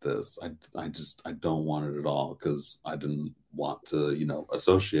this. I don't want it at all, because I didn't want to,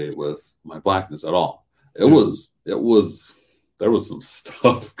 associate with my Blackness at all. There was some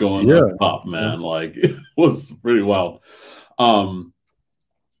stuff going on top, man. Like, it was pretty wild.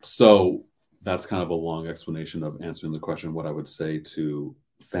 So that's kind of a long explanation of answering the question, what I would say to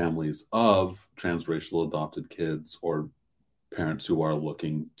families of transracial adopted kids or parents who are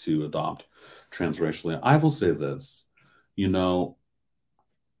looking to adopt transracially. I will say this, the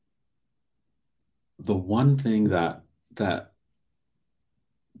one thing that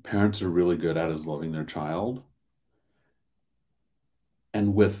parents are really good at is loving their child.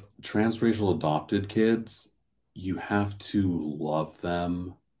 And with transracial adopted kids, you have to love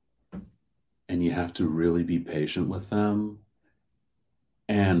them, and you have to really be patient with them.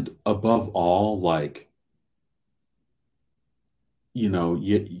 And above all, like,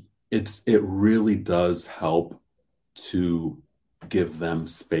 it really does help to give them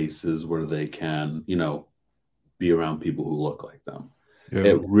spaces where they can, be around people who look like them.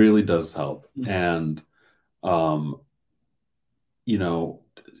 It really does help. And,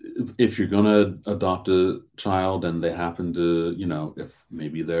 if you're going to adopt a child and they happen to, if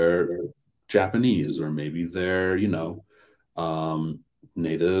maybe they're Japanese, or maybe they're,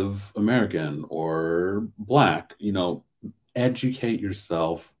 Native American or Black, educate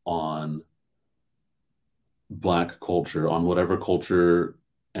yourself on Black culture, on whatever culture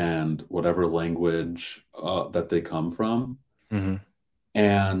and whatever language that they come from.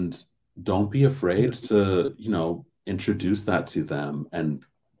 And don't be afraid to, introduce that to them and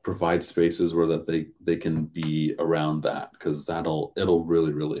provide spaces where that they can be around that, because it'll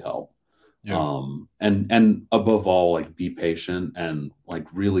really, really help. Yeah. And above all, like, be patient and like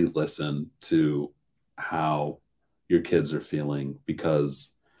really listen to how your kids are feeling,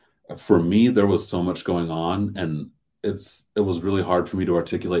 because for me there was so much going on, and it was really hard for me to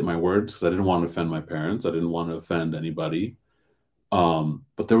articulate my words because I didn't want to offend my parents. I didn't want to offend anybody.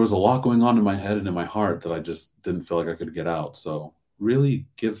 But there was a lot going on in my head and in my heart that I just didn't feel like I could get out. So really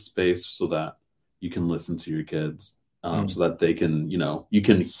give space so that you can listen to your kids, so that they can, you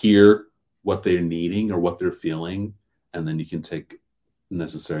can hear what they're needing or what they're feeling, and then you can take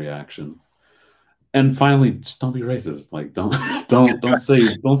necessary action. And finally, just don't be racist. Like, don't say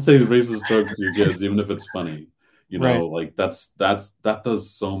racist jokes to your kids, even if it's funny. Right. Like that does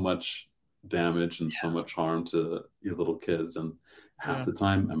so much damage and so much harm to your little kids. And half the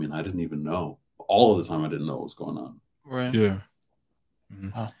time, I mean, I didn't even know. All of the time, I didn't know what was going on. Right. Yeah.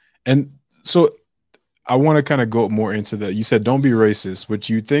 And so I want to kind of go more into that. You said don't be racist, which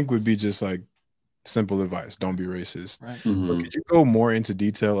you think would be just like simple advice. Don't be racist. Right. But could you go more into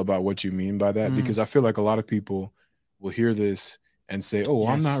detail about what you mean by that? Because I feel like a lot of people will hear this and say, oh,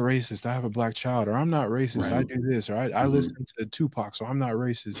 I'm not racist, I have a black child, or I'm not racist, I do this, or I listen to Tupac, so I'm not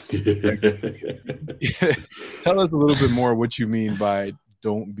racist. Tell us a little bit more what you mean by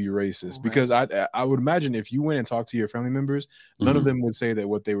don't be racist, because I would imagine if you went and talked to your family members, none of them would say that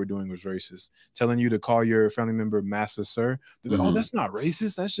what they were doing was racist. Telling you to call your family member Master Sir, they're like, oh, that's not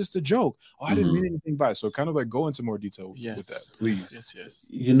racist, that's just a joke. Oh, I didn't mean anything by it. So kind of like go into more detail with that, please. Yes.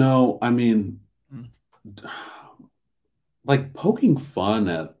 I mean, like poking fun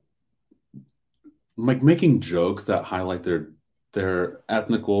at, like making jokes that highlight their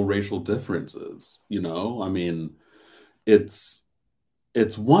ethnical racial differences. I mean, it's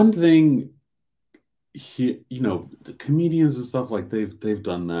one thing. The comedians and stuff, like they've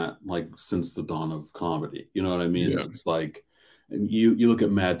done that like since the dawn of comedy. You know what I mean? Yeah. It's like, and you look at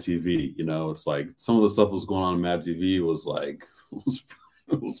Mad TV. It's like some of the stuff that was going on in Mad TV was like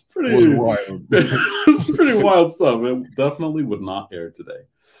it was pretty wild. It was pretty wild stuff. It definitely would not air today.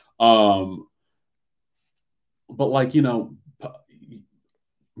 But like,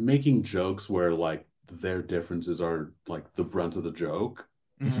 making jokes where like their differences are like the brunt of the joke,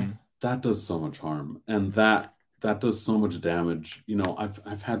 that does so much harm, and that does so much damage.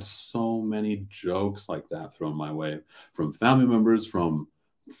 I've had so many jokes like that thrown my way from family members, from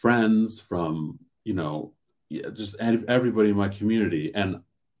friends, from just everybody in my community. And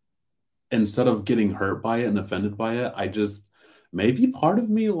instead of getting hurt by it and offended by it, I just, maybe part of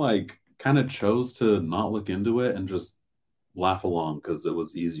me like kind of chose to not look into it and just laugh along, because it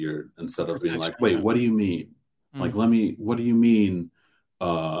was easier, instead of being like, wait, what do you mean? Like, what do you mean?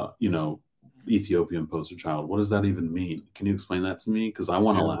 Ethiopian poster child. What does that even mean? Can you explain that to me? Because I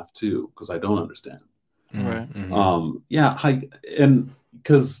want to laugh too, because I don't understand. Right. And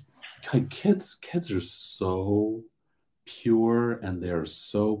because like kids are so pure, and they're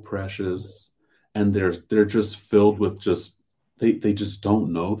so precious, and they're just filled with they just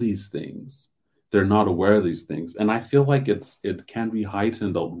don't know these things. They're not aware of these things. And I feel like it can be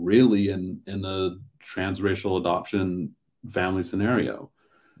heightened really in a transracial adoption family scenario.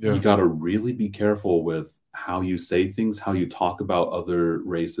 You got to really be careful with how you say things, how you talk about other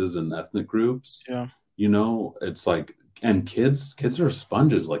races and ethnic groups. It's like, and kids are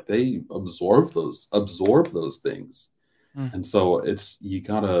sponges. Like, they absorb those things. And so it's, you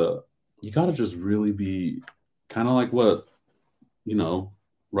gotta just really be kind of like what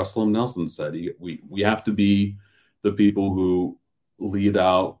Russell M. Nelson said. We have to be the people who lead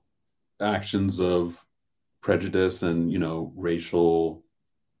out actions of prejudice and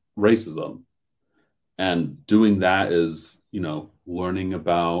racism. And doing that is learning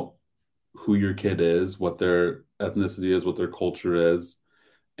about who your kid is, what their ethnicity is, what their culture is,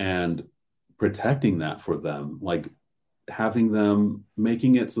 and protecting that for them. Like, having them,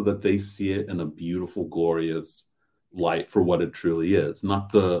 making it so that they see it in a beautiful, glorious light for what it truly is,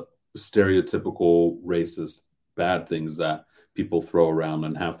 not the stereotypical racist bad things that people throw around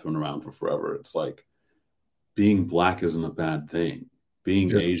and have thrown around for forever. It's like, being black isn't a bad thing.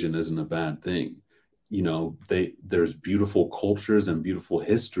 Being Asian isn't a bad thing. There's beautiful cultures and beautiful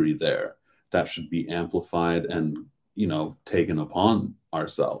history there that should be amplified and taken upon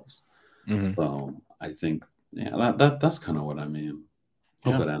ourselves. So I think that's kind of what I mean.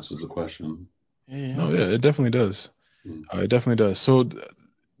 Hope that answers the question. No, it definitely does. It definitely does. So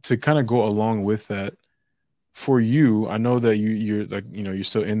to kind of go along with that, for you, I know that you're like, you're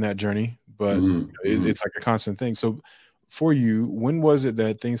still in that journey, but it's like a constant thing. So for you, when was it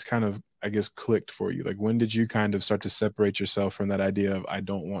that things kind of, I guess, clicked for you? Like, when did you kind of start to separate yourself from that idea of, I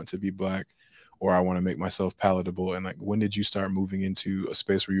don't want to be Black, or I want to make myself palatable? And like, when did you start moving into a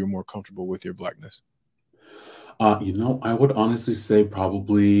space where you're more comfortable with your Blackness? I would honestly say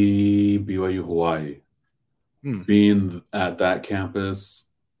probably BYU Hawaii. Hmm. Being at that campus,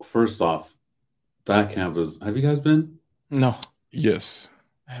 first off, that campus, have you guys been? No, Yes.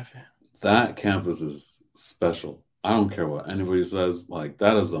 I haven't. That campus is special. I don't care what anybody says. Like,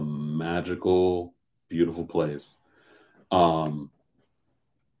 that is a magical, beautiful place.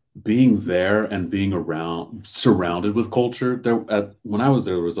 Being there and being surrounded with culture. When I was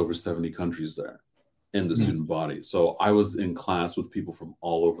there was over 70 countries there in the student body. So I was in class with people from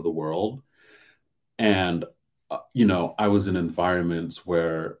all over the world. And, I was in environments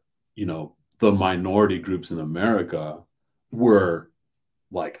where, the minority groups in America were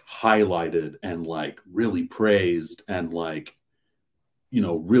like highlighted and like really praised and like,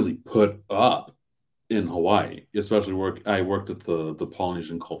 really put up in Hawaii. Especially I worked at the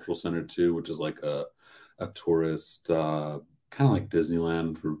Polynesian Cultural Center too, which is like a tourist, kind of like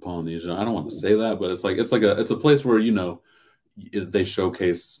Disneyland for Polynesia. I don't want to say that, but it's a place where, they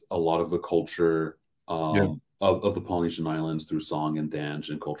showcase a lot of the culture of the Polynesian islands through song and dance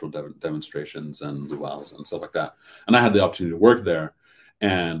and cultural demonstrations and luau's and stuff like that. And I had the opportunity to work there,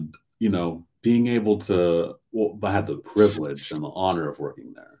 and being able to, I had the privilege and the honor of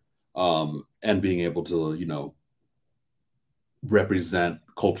working there, and being able to represent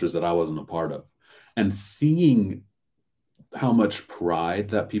cultures that I wasn't a part of, and seeing how much pride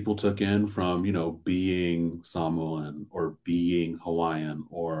that people took in from being Samoan or being Hawaiian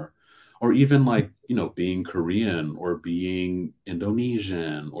or even like being Korean or being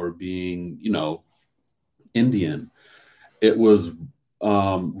Indonesian or being Indian. It was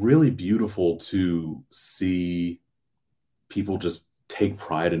really beautiful to see people just take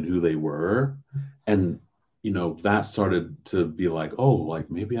pride in who they were, and that started to be like, oh, like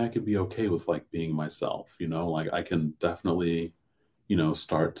maybe I could be okay with like being myself, like I can definitely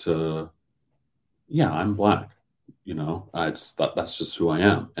start to, yeah, I'm Black, that's just who I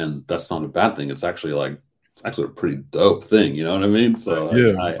am, and that's not a bad thing. It's actually a pretty dope thing, you know what I mean? So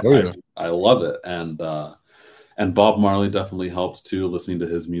Yeah. I love it. And Bob Marley definitely helped too, listening to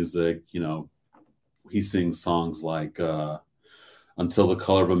his music. He sings songs like until the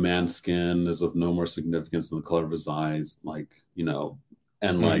color of a man's skin is of no more significance than the color of his eyes, like,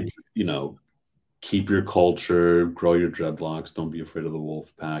 and like, keep your culture, grow your dreadlocks, don't be afraid of the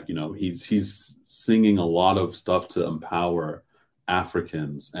wolf pack. He's singing a lot of stuff to empower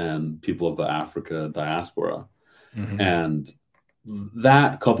Africans and people of the Africa diaspora. And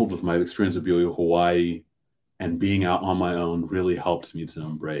that, coupled with my experience at BYU Hawaii and being out on my own, really helped me to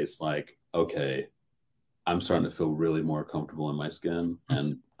embrace, like, okay, I'm starting to feel really more comfortable in my skin,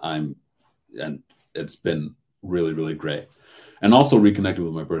 and it's been really, really great. And also reconnecting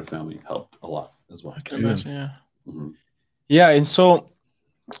with my birth family helped a lot as well. I can imagine, yeah. Mm-hmm. Yeah, and so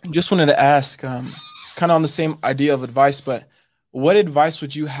just wanted to ask, kind of on the same idea of advice, but what advice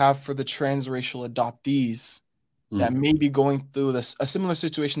would you have for the transracial adoptees that may be going through a similar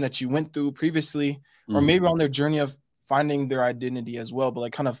situation that you went through previously, or maybe on their journey of finding their identity as well, but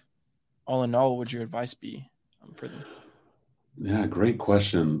like kind of all in all, what would your advice be for them? Yeah, great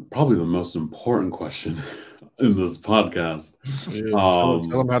question. Probably the most important question in this podcast. Yeah, tell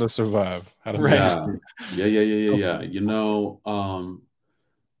them how to survive. How to Yeah.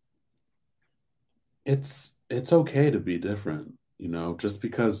 It's okay to be different. Just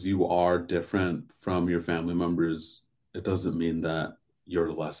because you are different from your family members, it doesn't mean that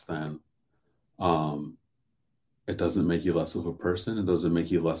you're less than. It doesn't make you less of a person. It doesn't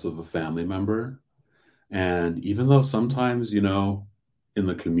make you less of a family member. And even though sometimes, in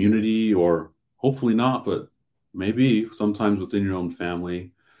the community, or hopefully not, but maybe sometimes within your own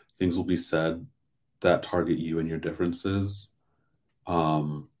family, things will be said that target you and your differences.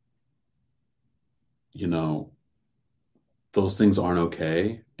 Those things aren't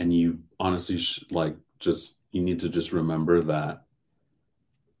okay. And you honestly, you need to just remember that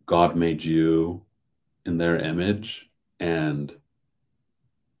God made you in their image, and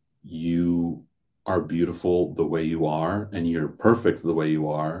you are beautiful the way you are, and you're perfect the way you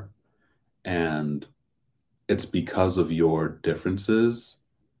are. And it's because of your differences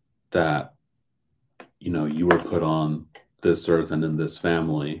that, you were put on this earth and in this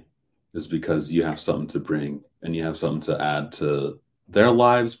family, is because you have something to bring and you have something to add to their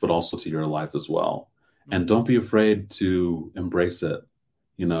lives, but also to your life as well. And don't be afraid to embrace it.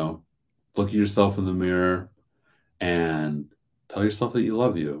 Look at yourself in the mirror and tell yourself that you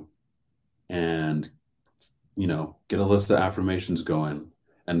love you, and get a list of affirmations going,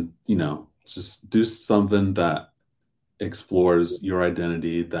 and just do something that explores your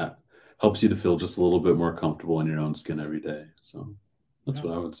identity, that helps you to feel just a little bit more comfortable in your own skin every day. So that's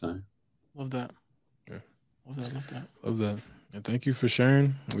what I would say. Love that. Yeah. Love that. Love that. And thank you for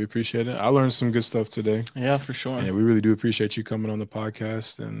sharing. We appreciate it. I learned some good stuff today. Yeah, for sure. And we really do appreciate you coming on the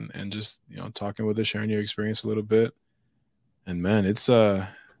podcast and just talking with us, sharing your experience a little bit. And man, it's an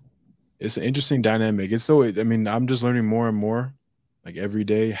interesting dynamic. I'm just learning more and more, like every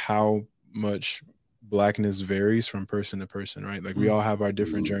day, how much Blackness varies from person to person, right? Like we all have our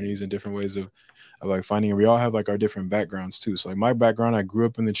different journeys and different ways of like finding, and we all have like our different backgrounds too. So like my background, I grew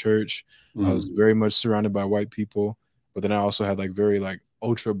up in the church. I was very much surrounded by white people, but then I also had like very like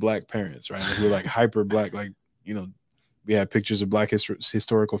ultra Black parents, right? Like we're like hyper Black, like, we had pictures of Black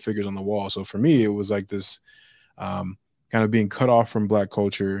historical figures on the wall. So for me, it was like this kind of being cut off from Black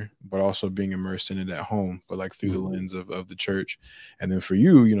culture, but also being immersed in it at home, but like through the lens of the church. And then for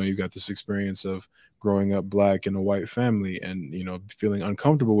you, you've got this experience of growing up Black in a white family and, feeling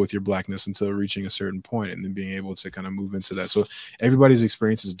uncomfortable with your Blackness until reaching a certain point and then being able to kind of move into that. So everybody's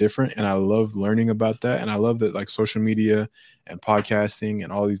experience is different. And I love learning about that. And I love that like social media and podcasting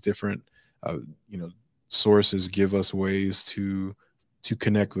and all these different, sources give us ways to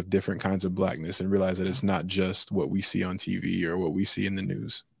connect with different kinds of Blackness and realize that it's not just what we see on TV or what we see in the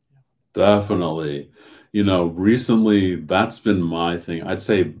news. Definitely. Recently that's been my thing. I'd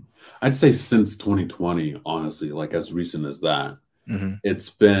say since 2020, honestly, like as recent as that. It's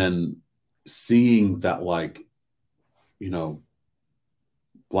been seeing that like,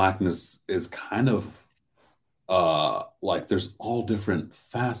 Blackness is kind of like there's all different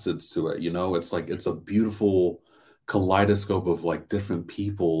facets to it, it's like it's a beautiful kaleidoscope of like different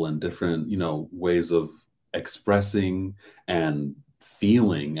people and different ways of expressing and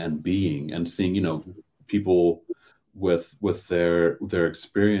feeling and being and seeing people with their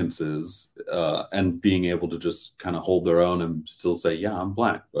experiences and being able to just kind of hold their own and still say, yeah, I'm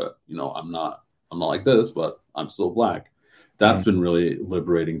Black, but I'm not like this, but I'm still Black. That's been really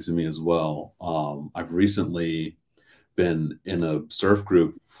liberating to me as well. I've recently been in a surf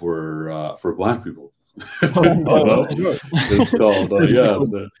group for Black people. It's called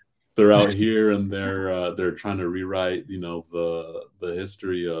they're out here and they're trying to rewrite the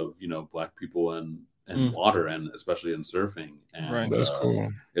history of Black people and water, and especially in surfing. And Right. That's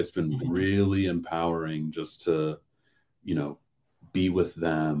cool. It's been really empowering just to be with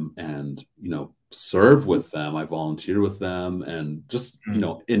them and serve with them. I volunteer with them and just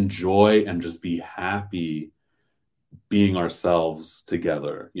enjoy and just be happy being ourselves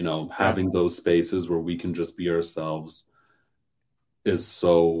together, having those spaces where we can just be ourselves is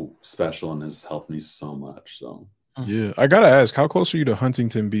so special and has helped me so much. So yeah, I gotta ask, how close are you to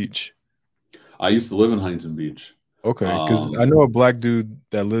Huntington Beach? I used to live in Huntington Beach. Okay, because I know a Black dude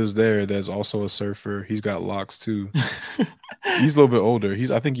that lives there that's also a surfer. He's got locks too. He's a little bit older.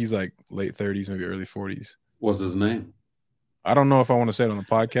 I think he's like late 30s, maybe early 40s. What's his name? I don't know if I want to say it on the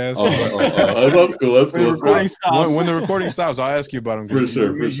podcast. That's cool. That's cool. When the recording stops, I'll ask you about him. For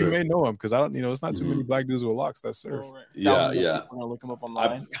sure. You may know him because I don't. It's not too many Black dudes with locks that surf. Yeah. I'll look him up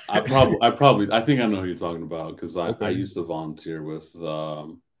online. I think I know who you're talking about because I used to volunteer with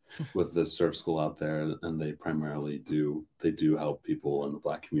the surf school out there, and they primarily do help people in the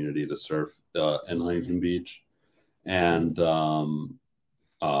Black community to surf in Huntington Beach, and but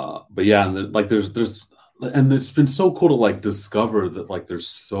yeah, and like there's. And it's been so cool to like discover that like there's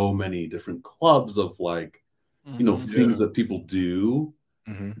so many different clubs of like things that people do,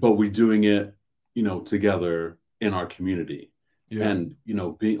 but we're doing it together in our community. And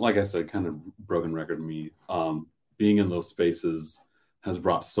being, like I said, kind of broken record to me, being in those spaces has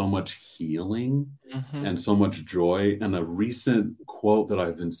brought so much healing and so much joy. And a recent quote that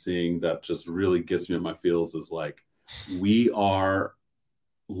I've been seeing that just really gets me in my feels is like, we are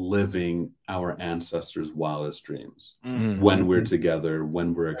living our ancestors' wildest dreams when we're together,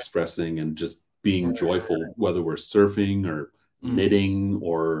 when we're expressing and just being joyful, whether we're surfing or knitting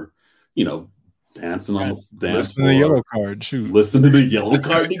or dancing on the dance floor. Listen to the yellow card. Shoot. Listen to the yellow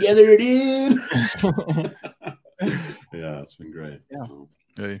card together, dude. Yeah, it's been great. Yeah. So.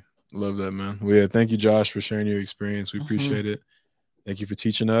 Hey, love that, man. Well, yeah, thank you, Josh, for sharing your experience. We appreciate it. Thank you for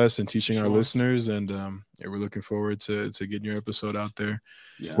teaching us and teaching our listeners. And we're looking forward to getting your episode out there.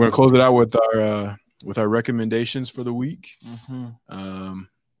 Yeah. We're gonna close it out with our recommendations for the week.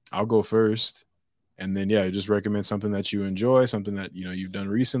 I'll go first, and then just recommend something that you enjoy, something that you've done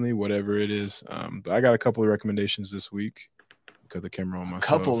recently, whatever it is. But I got a couple of recommendations this week. Got the camera on myself.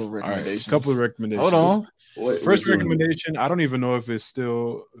 Couple of recommendations. Right, couple of recommendations. Hold on. First recommendation. I don't even know if it's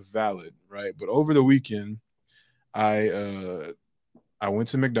still valid, right? But over the weekend, I went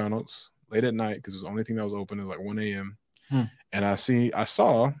to McDonald's late at night because it was the only thing that was open. It was like 1 a.m. And I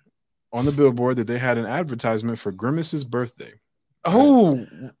saw on the billboard that they had an advertisement for Grimace's birthday. Oh,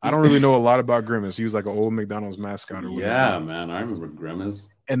 I don't really know a lot about Grimace. He was like an old McDonald's mascot or whatever. Yeah, man, I remember Grimace.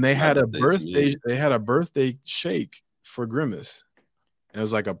 And they had a birthday. They had a birthday shake for Grimace, and it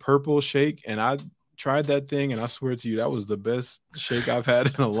was like a purple shake. And I tried that thing, and I swear to you, that was the best shake I've had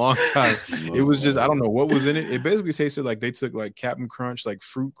in a long time. It was just, I don't know what was in it. It basically tasted like they took like Captain Crunch, like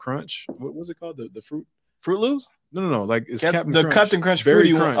Fruit Crunch. What was it called? The Fruit Loops? No. Like it's Captain the Crunch. Captain Crunch Berry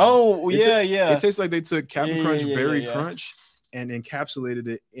Fruity Crunch. one. Oh, yeah. It tastes like they took Captain Crunch Berry yeah. Crunch and encapsulated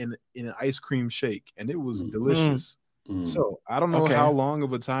it in an ice cream shake, and it was delicious. So I don't know how long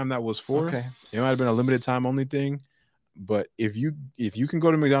of a time that was for. It might have been a limited time only thing, but if you can go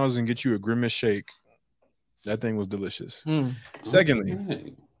to McDonald's and get you a Grimace shake, that thing was delicious.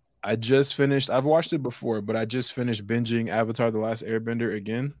 Secondly, I've watched it before, but I just finished binging Avatar: The Last Airbender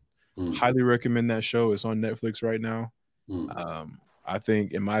again. Highly recommend that show. It's on Netflix right now. I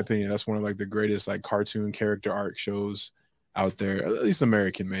think, in my opinion, that's one of like the greatest like cartoon character arc shows out there, at least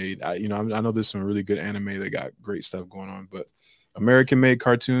American made. I know there's some really good anime that got great stuff going on, but American made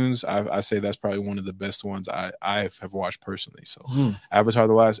cartoons, I say that's probably one of the best ones I have watched personally. So Avatar: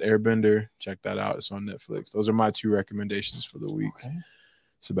 The Last Airbender, check that out. It's on Netflix. Those are my 2 recommendations for the week.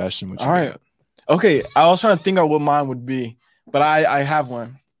 Sebastian, what you got? Okay, I was trying to think of what mine would be, but I have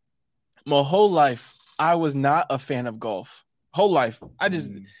one. My whole life, I was not a fan of golf. Whole life, I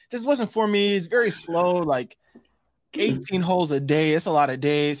just wasn't for me. It's very slow, like 18 holes a day. It's a lot of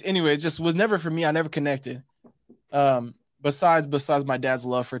days. Anyway, it just was never for me. I never connected. Besides my dad's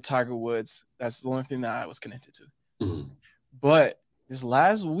love for Tiger Woods, that's the only thing that I was connected to. But this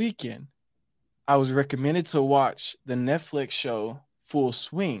last weekend, I was recommended to watch the Netflix show Full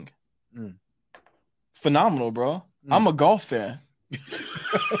Swing. Phenomenal, bro. I'm a golf fan.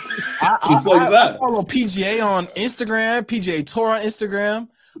 I follow PGA on Instagram, PGA Tour on Instagram.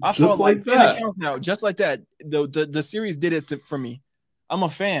 I follow like 10 accounts now, just like that. The series did it for me. I'm a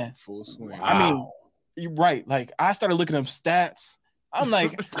fan. Full Swing. Wow. I mean, you're right. Like I started looking up stats. I'm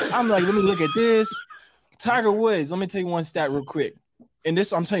like, let me look at this. Tiger Woods. Let me tell you one stat real quick. And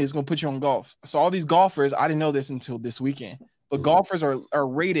this, I'm telling you, it's gonna put you on golf. So all these golfers, I didn't know this until this weekend, but golfers are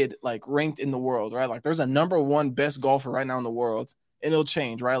rated, like ranked in the world, right? Like there's a #1 best golfer right now in the world, and it'll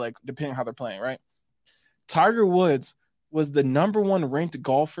change, right? Like depending on how they're playing, right? Tiger Woods was the #1 ranked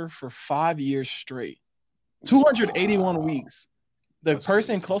golfer for 5 years straight, 281 weeks. That's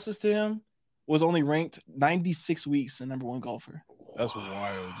person crazy. Closest to him was only ranked 96 weeks, the #1 golfer. That's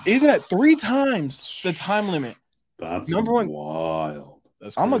wild. Isn't that 3 times the time limit? That's #1 wild.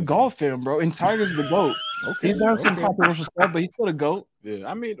 I'm a golf fan, bro, and Tiger's the GOAT. He's done some controversial stuff, but he's still a GOAT. Yeah,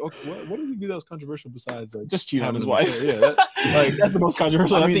 I mean, okay, what did he do that was controversial besides just cheating on his wife? That's the most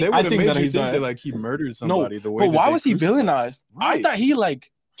controversial. I think that he's done. Like he murdered somebody. The way, but why was he villainized? Right. I thought he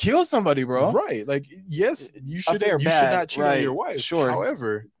like killed somebody, bro. Right? Like, yes, you should not cheat on your wife. Sure.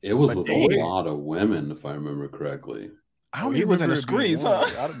 However, it was with a lot of women, if I remember correctly. He was in a squeeze,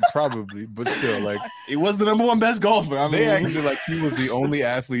 huh? Probably, but still, like he was the #1 best golfer. I mean, they acted like he was the only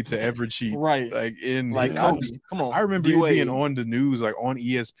athlete to ever cheat, right? Like Kobe. Come on, I remember him being on the news, like on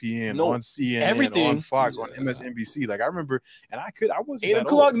ESPN, on CNN, everything, on Fox, on MSNBC. Like I remember, and I wasn't 8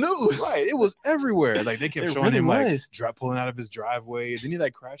 o'clock news, right? It was everywhere. Like they kept showing him like pulling out of his driveway. Then he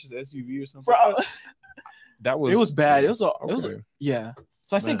like crashes the SUV or something. Bro, it was bad. It was yeah.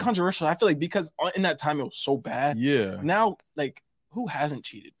 So I say controversial. I feel like because in that time it was so bad. Yeah. Now, like, who hasn't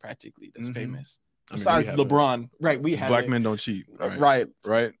cheated practically that's famous? Besides LeBron. Right. We have black men don't cheat. Right.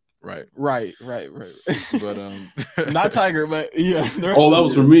 But not Tiger, but yeah. That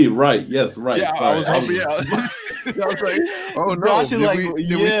was for me. Right. Yes, right. Yeah, sorry. I was like, oh no. Josh is like,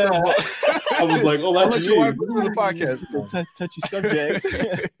 I was like, oh, that's your wife listen to the podcast. It's a touchy subject.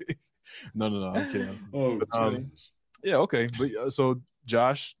 No, I'm kidding. Oh, yeah, okay. But so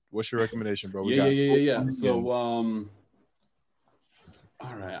Josh, what's your recommendation, bro? Yeah. So, all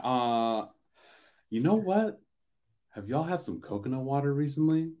right. You know what? Have y'all had some coconut water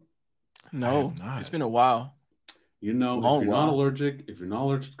recently? No, it's been a while. You know, if you're not allergic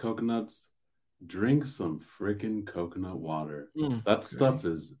to coconuts, drink some freaking coconut water. That stuff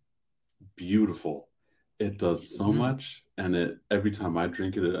is beautiful. It does so much, and every time I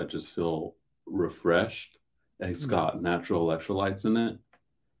drink it, I just feel refreshed. It's got natural electrolytes in it.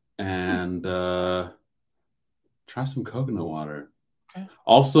 And try some coconut water. Okay.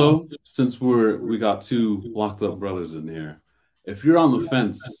 Also, since we got 2 locked up brothers in here, if you're on the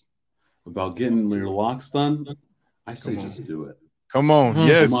fence about getting your locks done, I say just do it. Come on.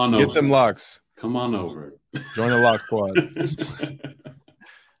 Yes, get them locks. Come on over. Join the lock squad.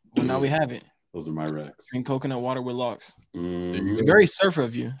 Well, now we have it. Those are my recs. Drink coconut water with locks. Mm. Very surfer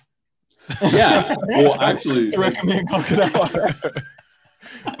of you. Yeah. Well, actually, To recommend coconut water.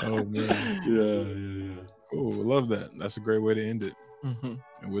 Oh man. Yeah. Cool. Love that. That's a great way to end it. Mm-hmm.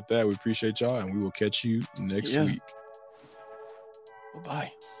 And with that, we appreciate y'all, and we will catch you next week.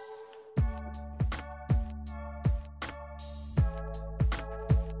 Bye.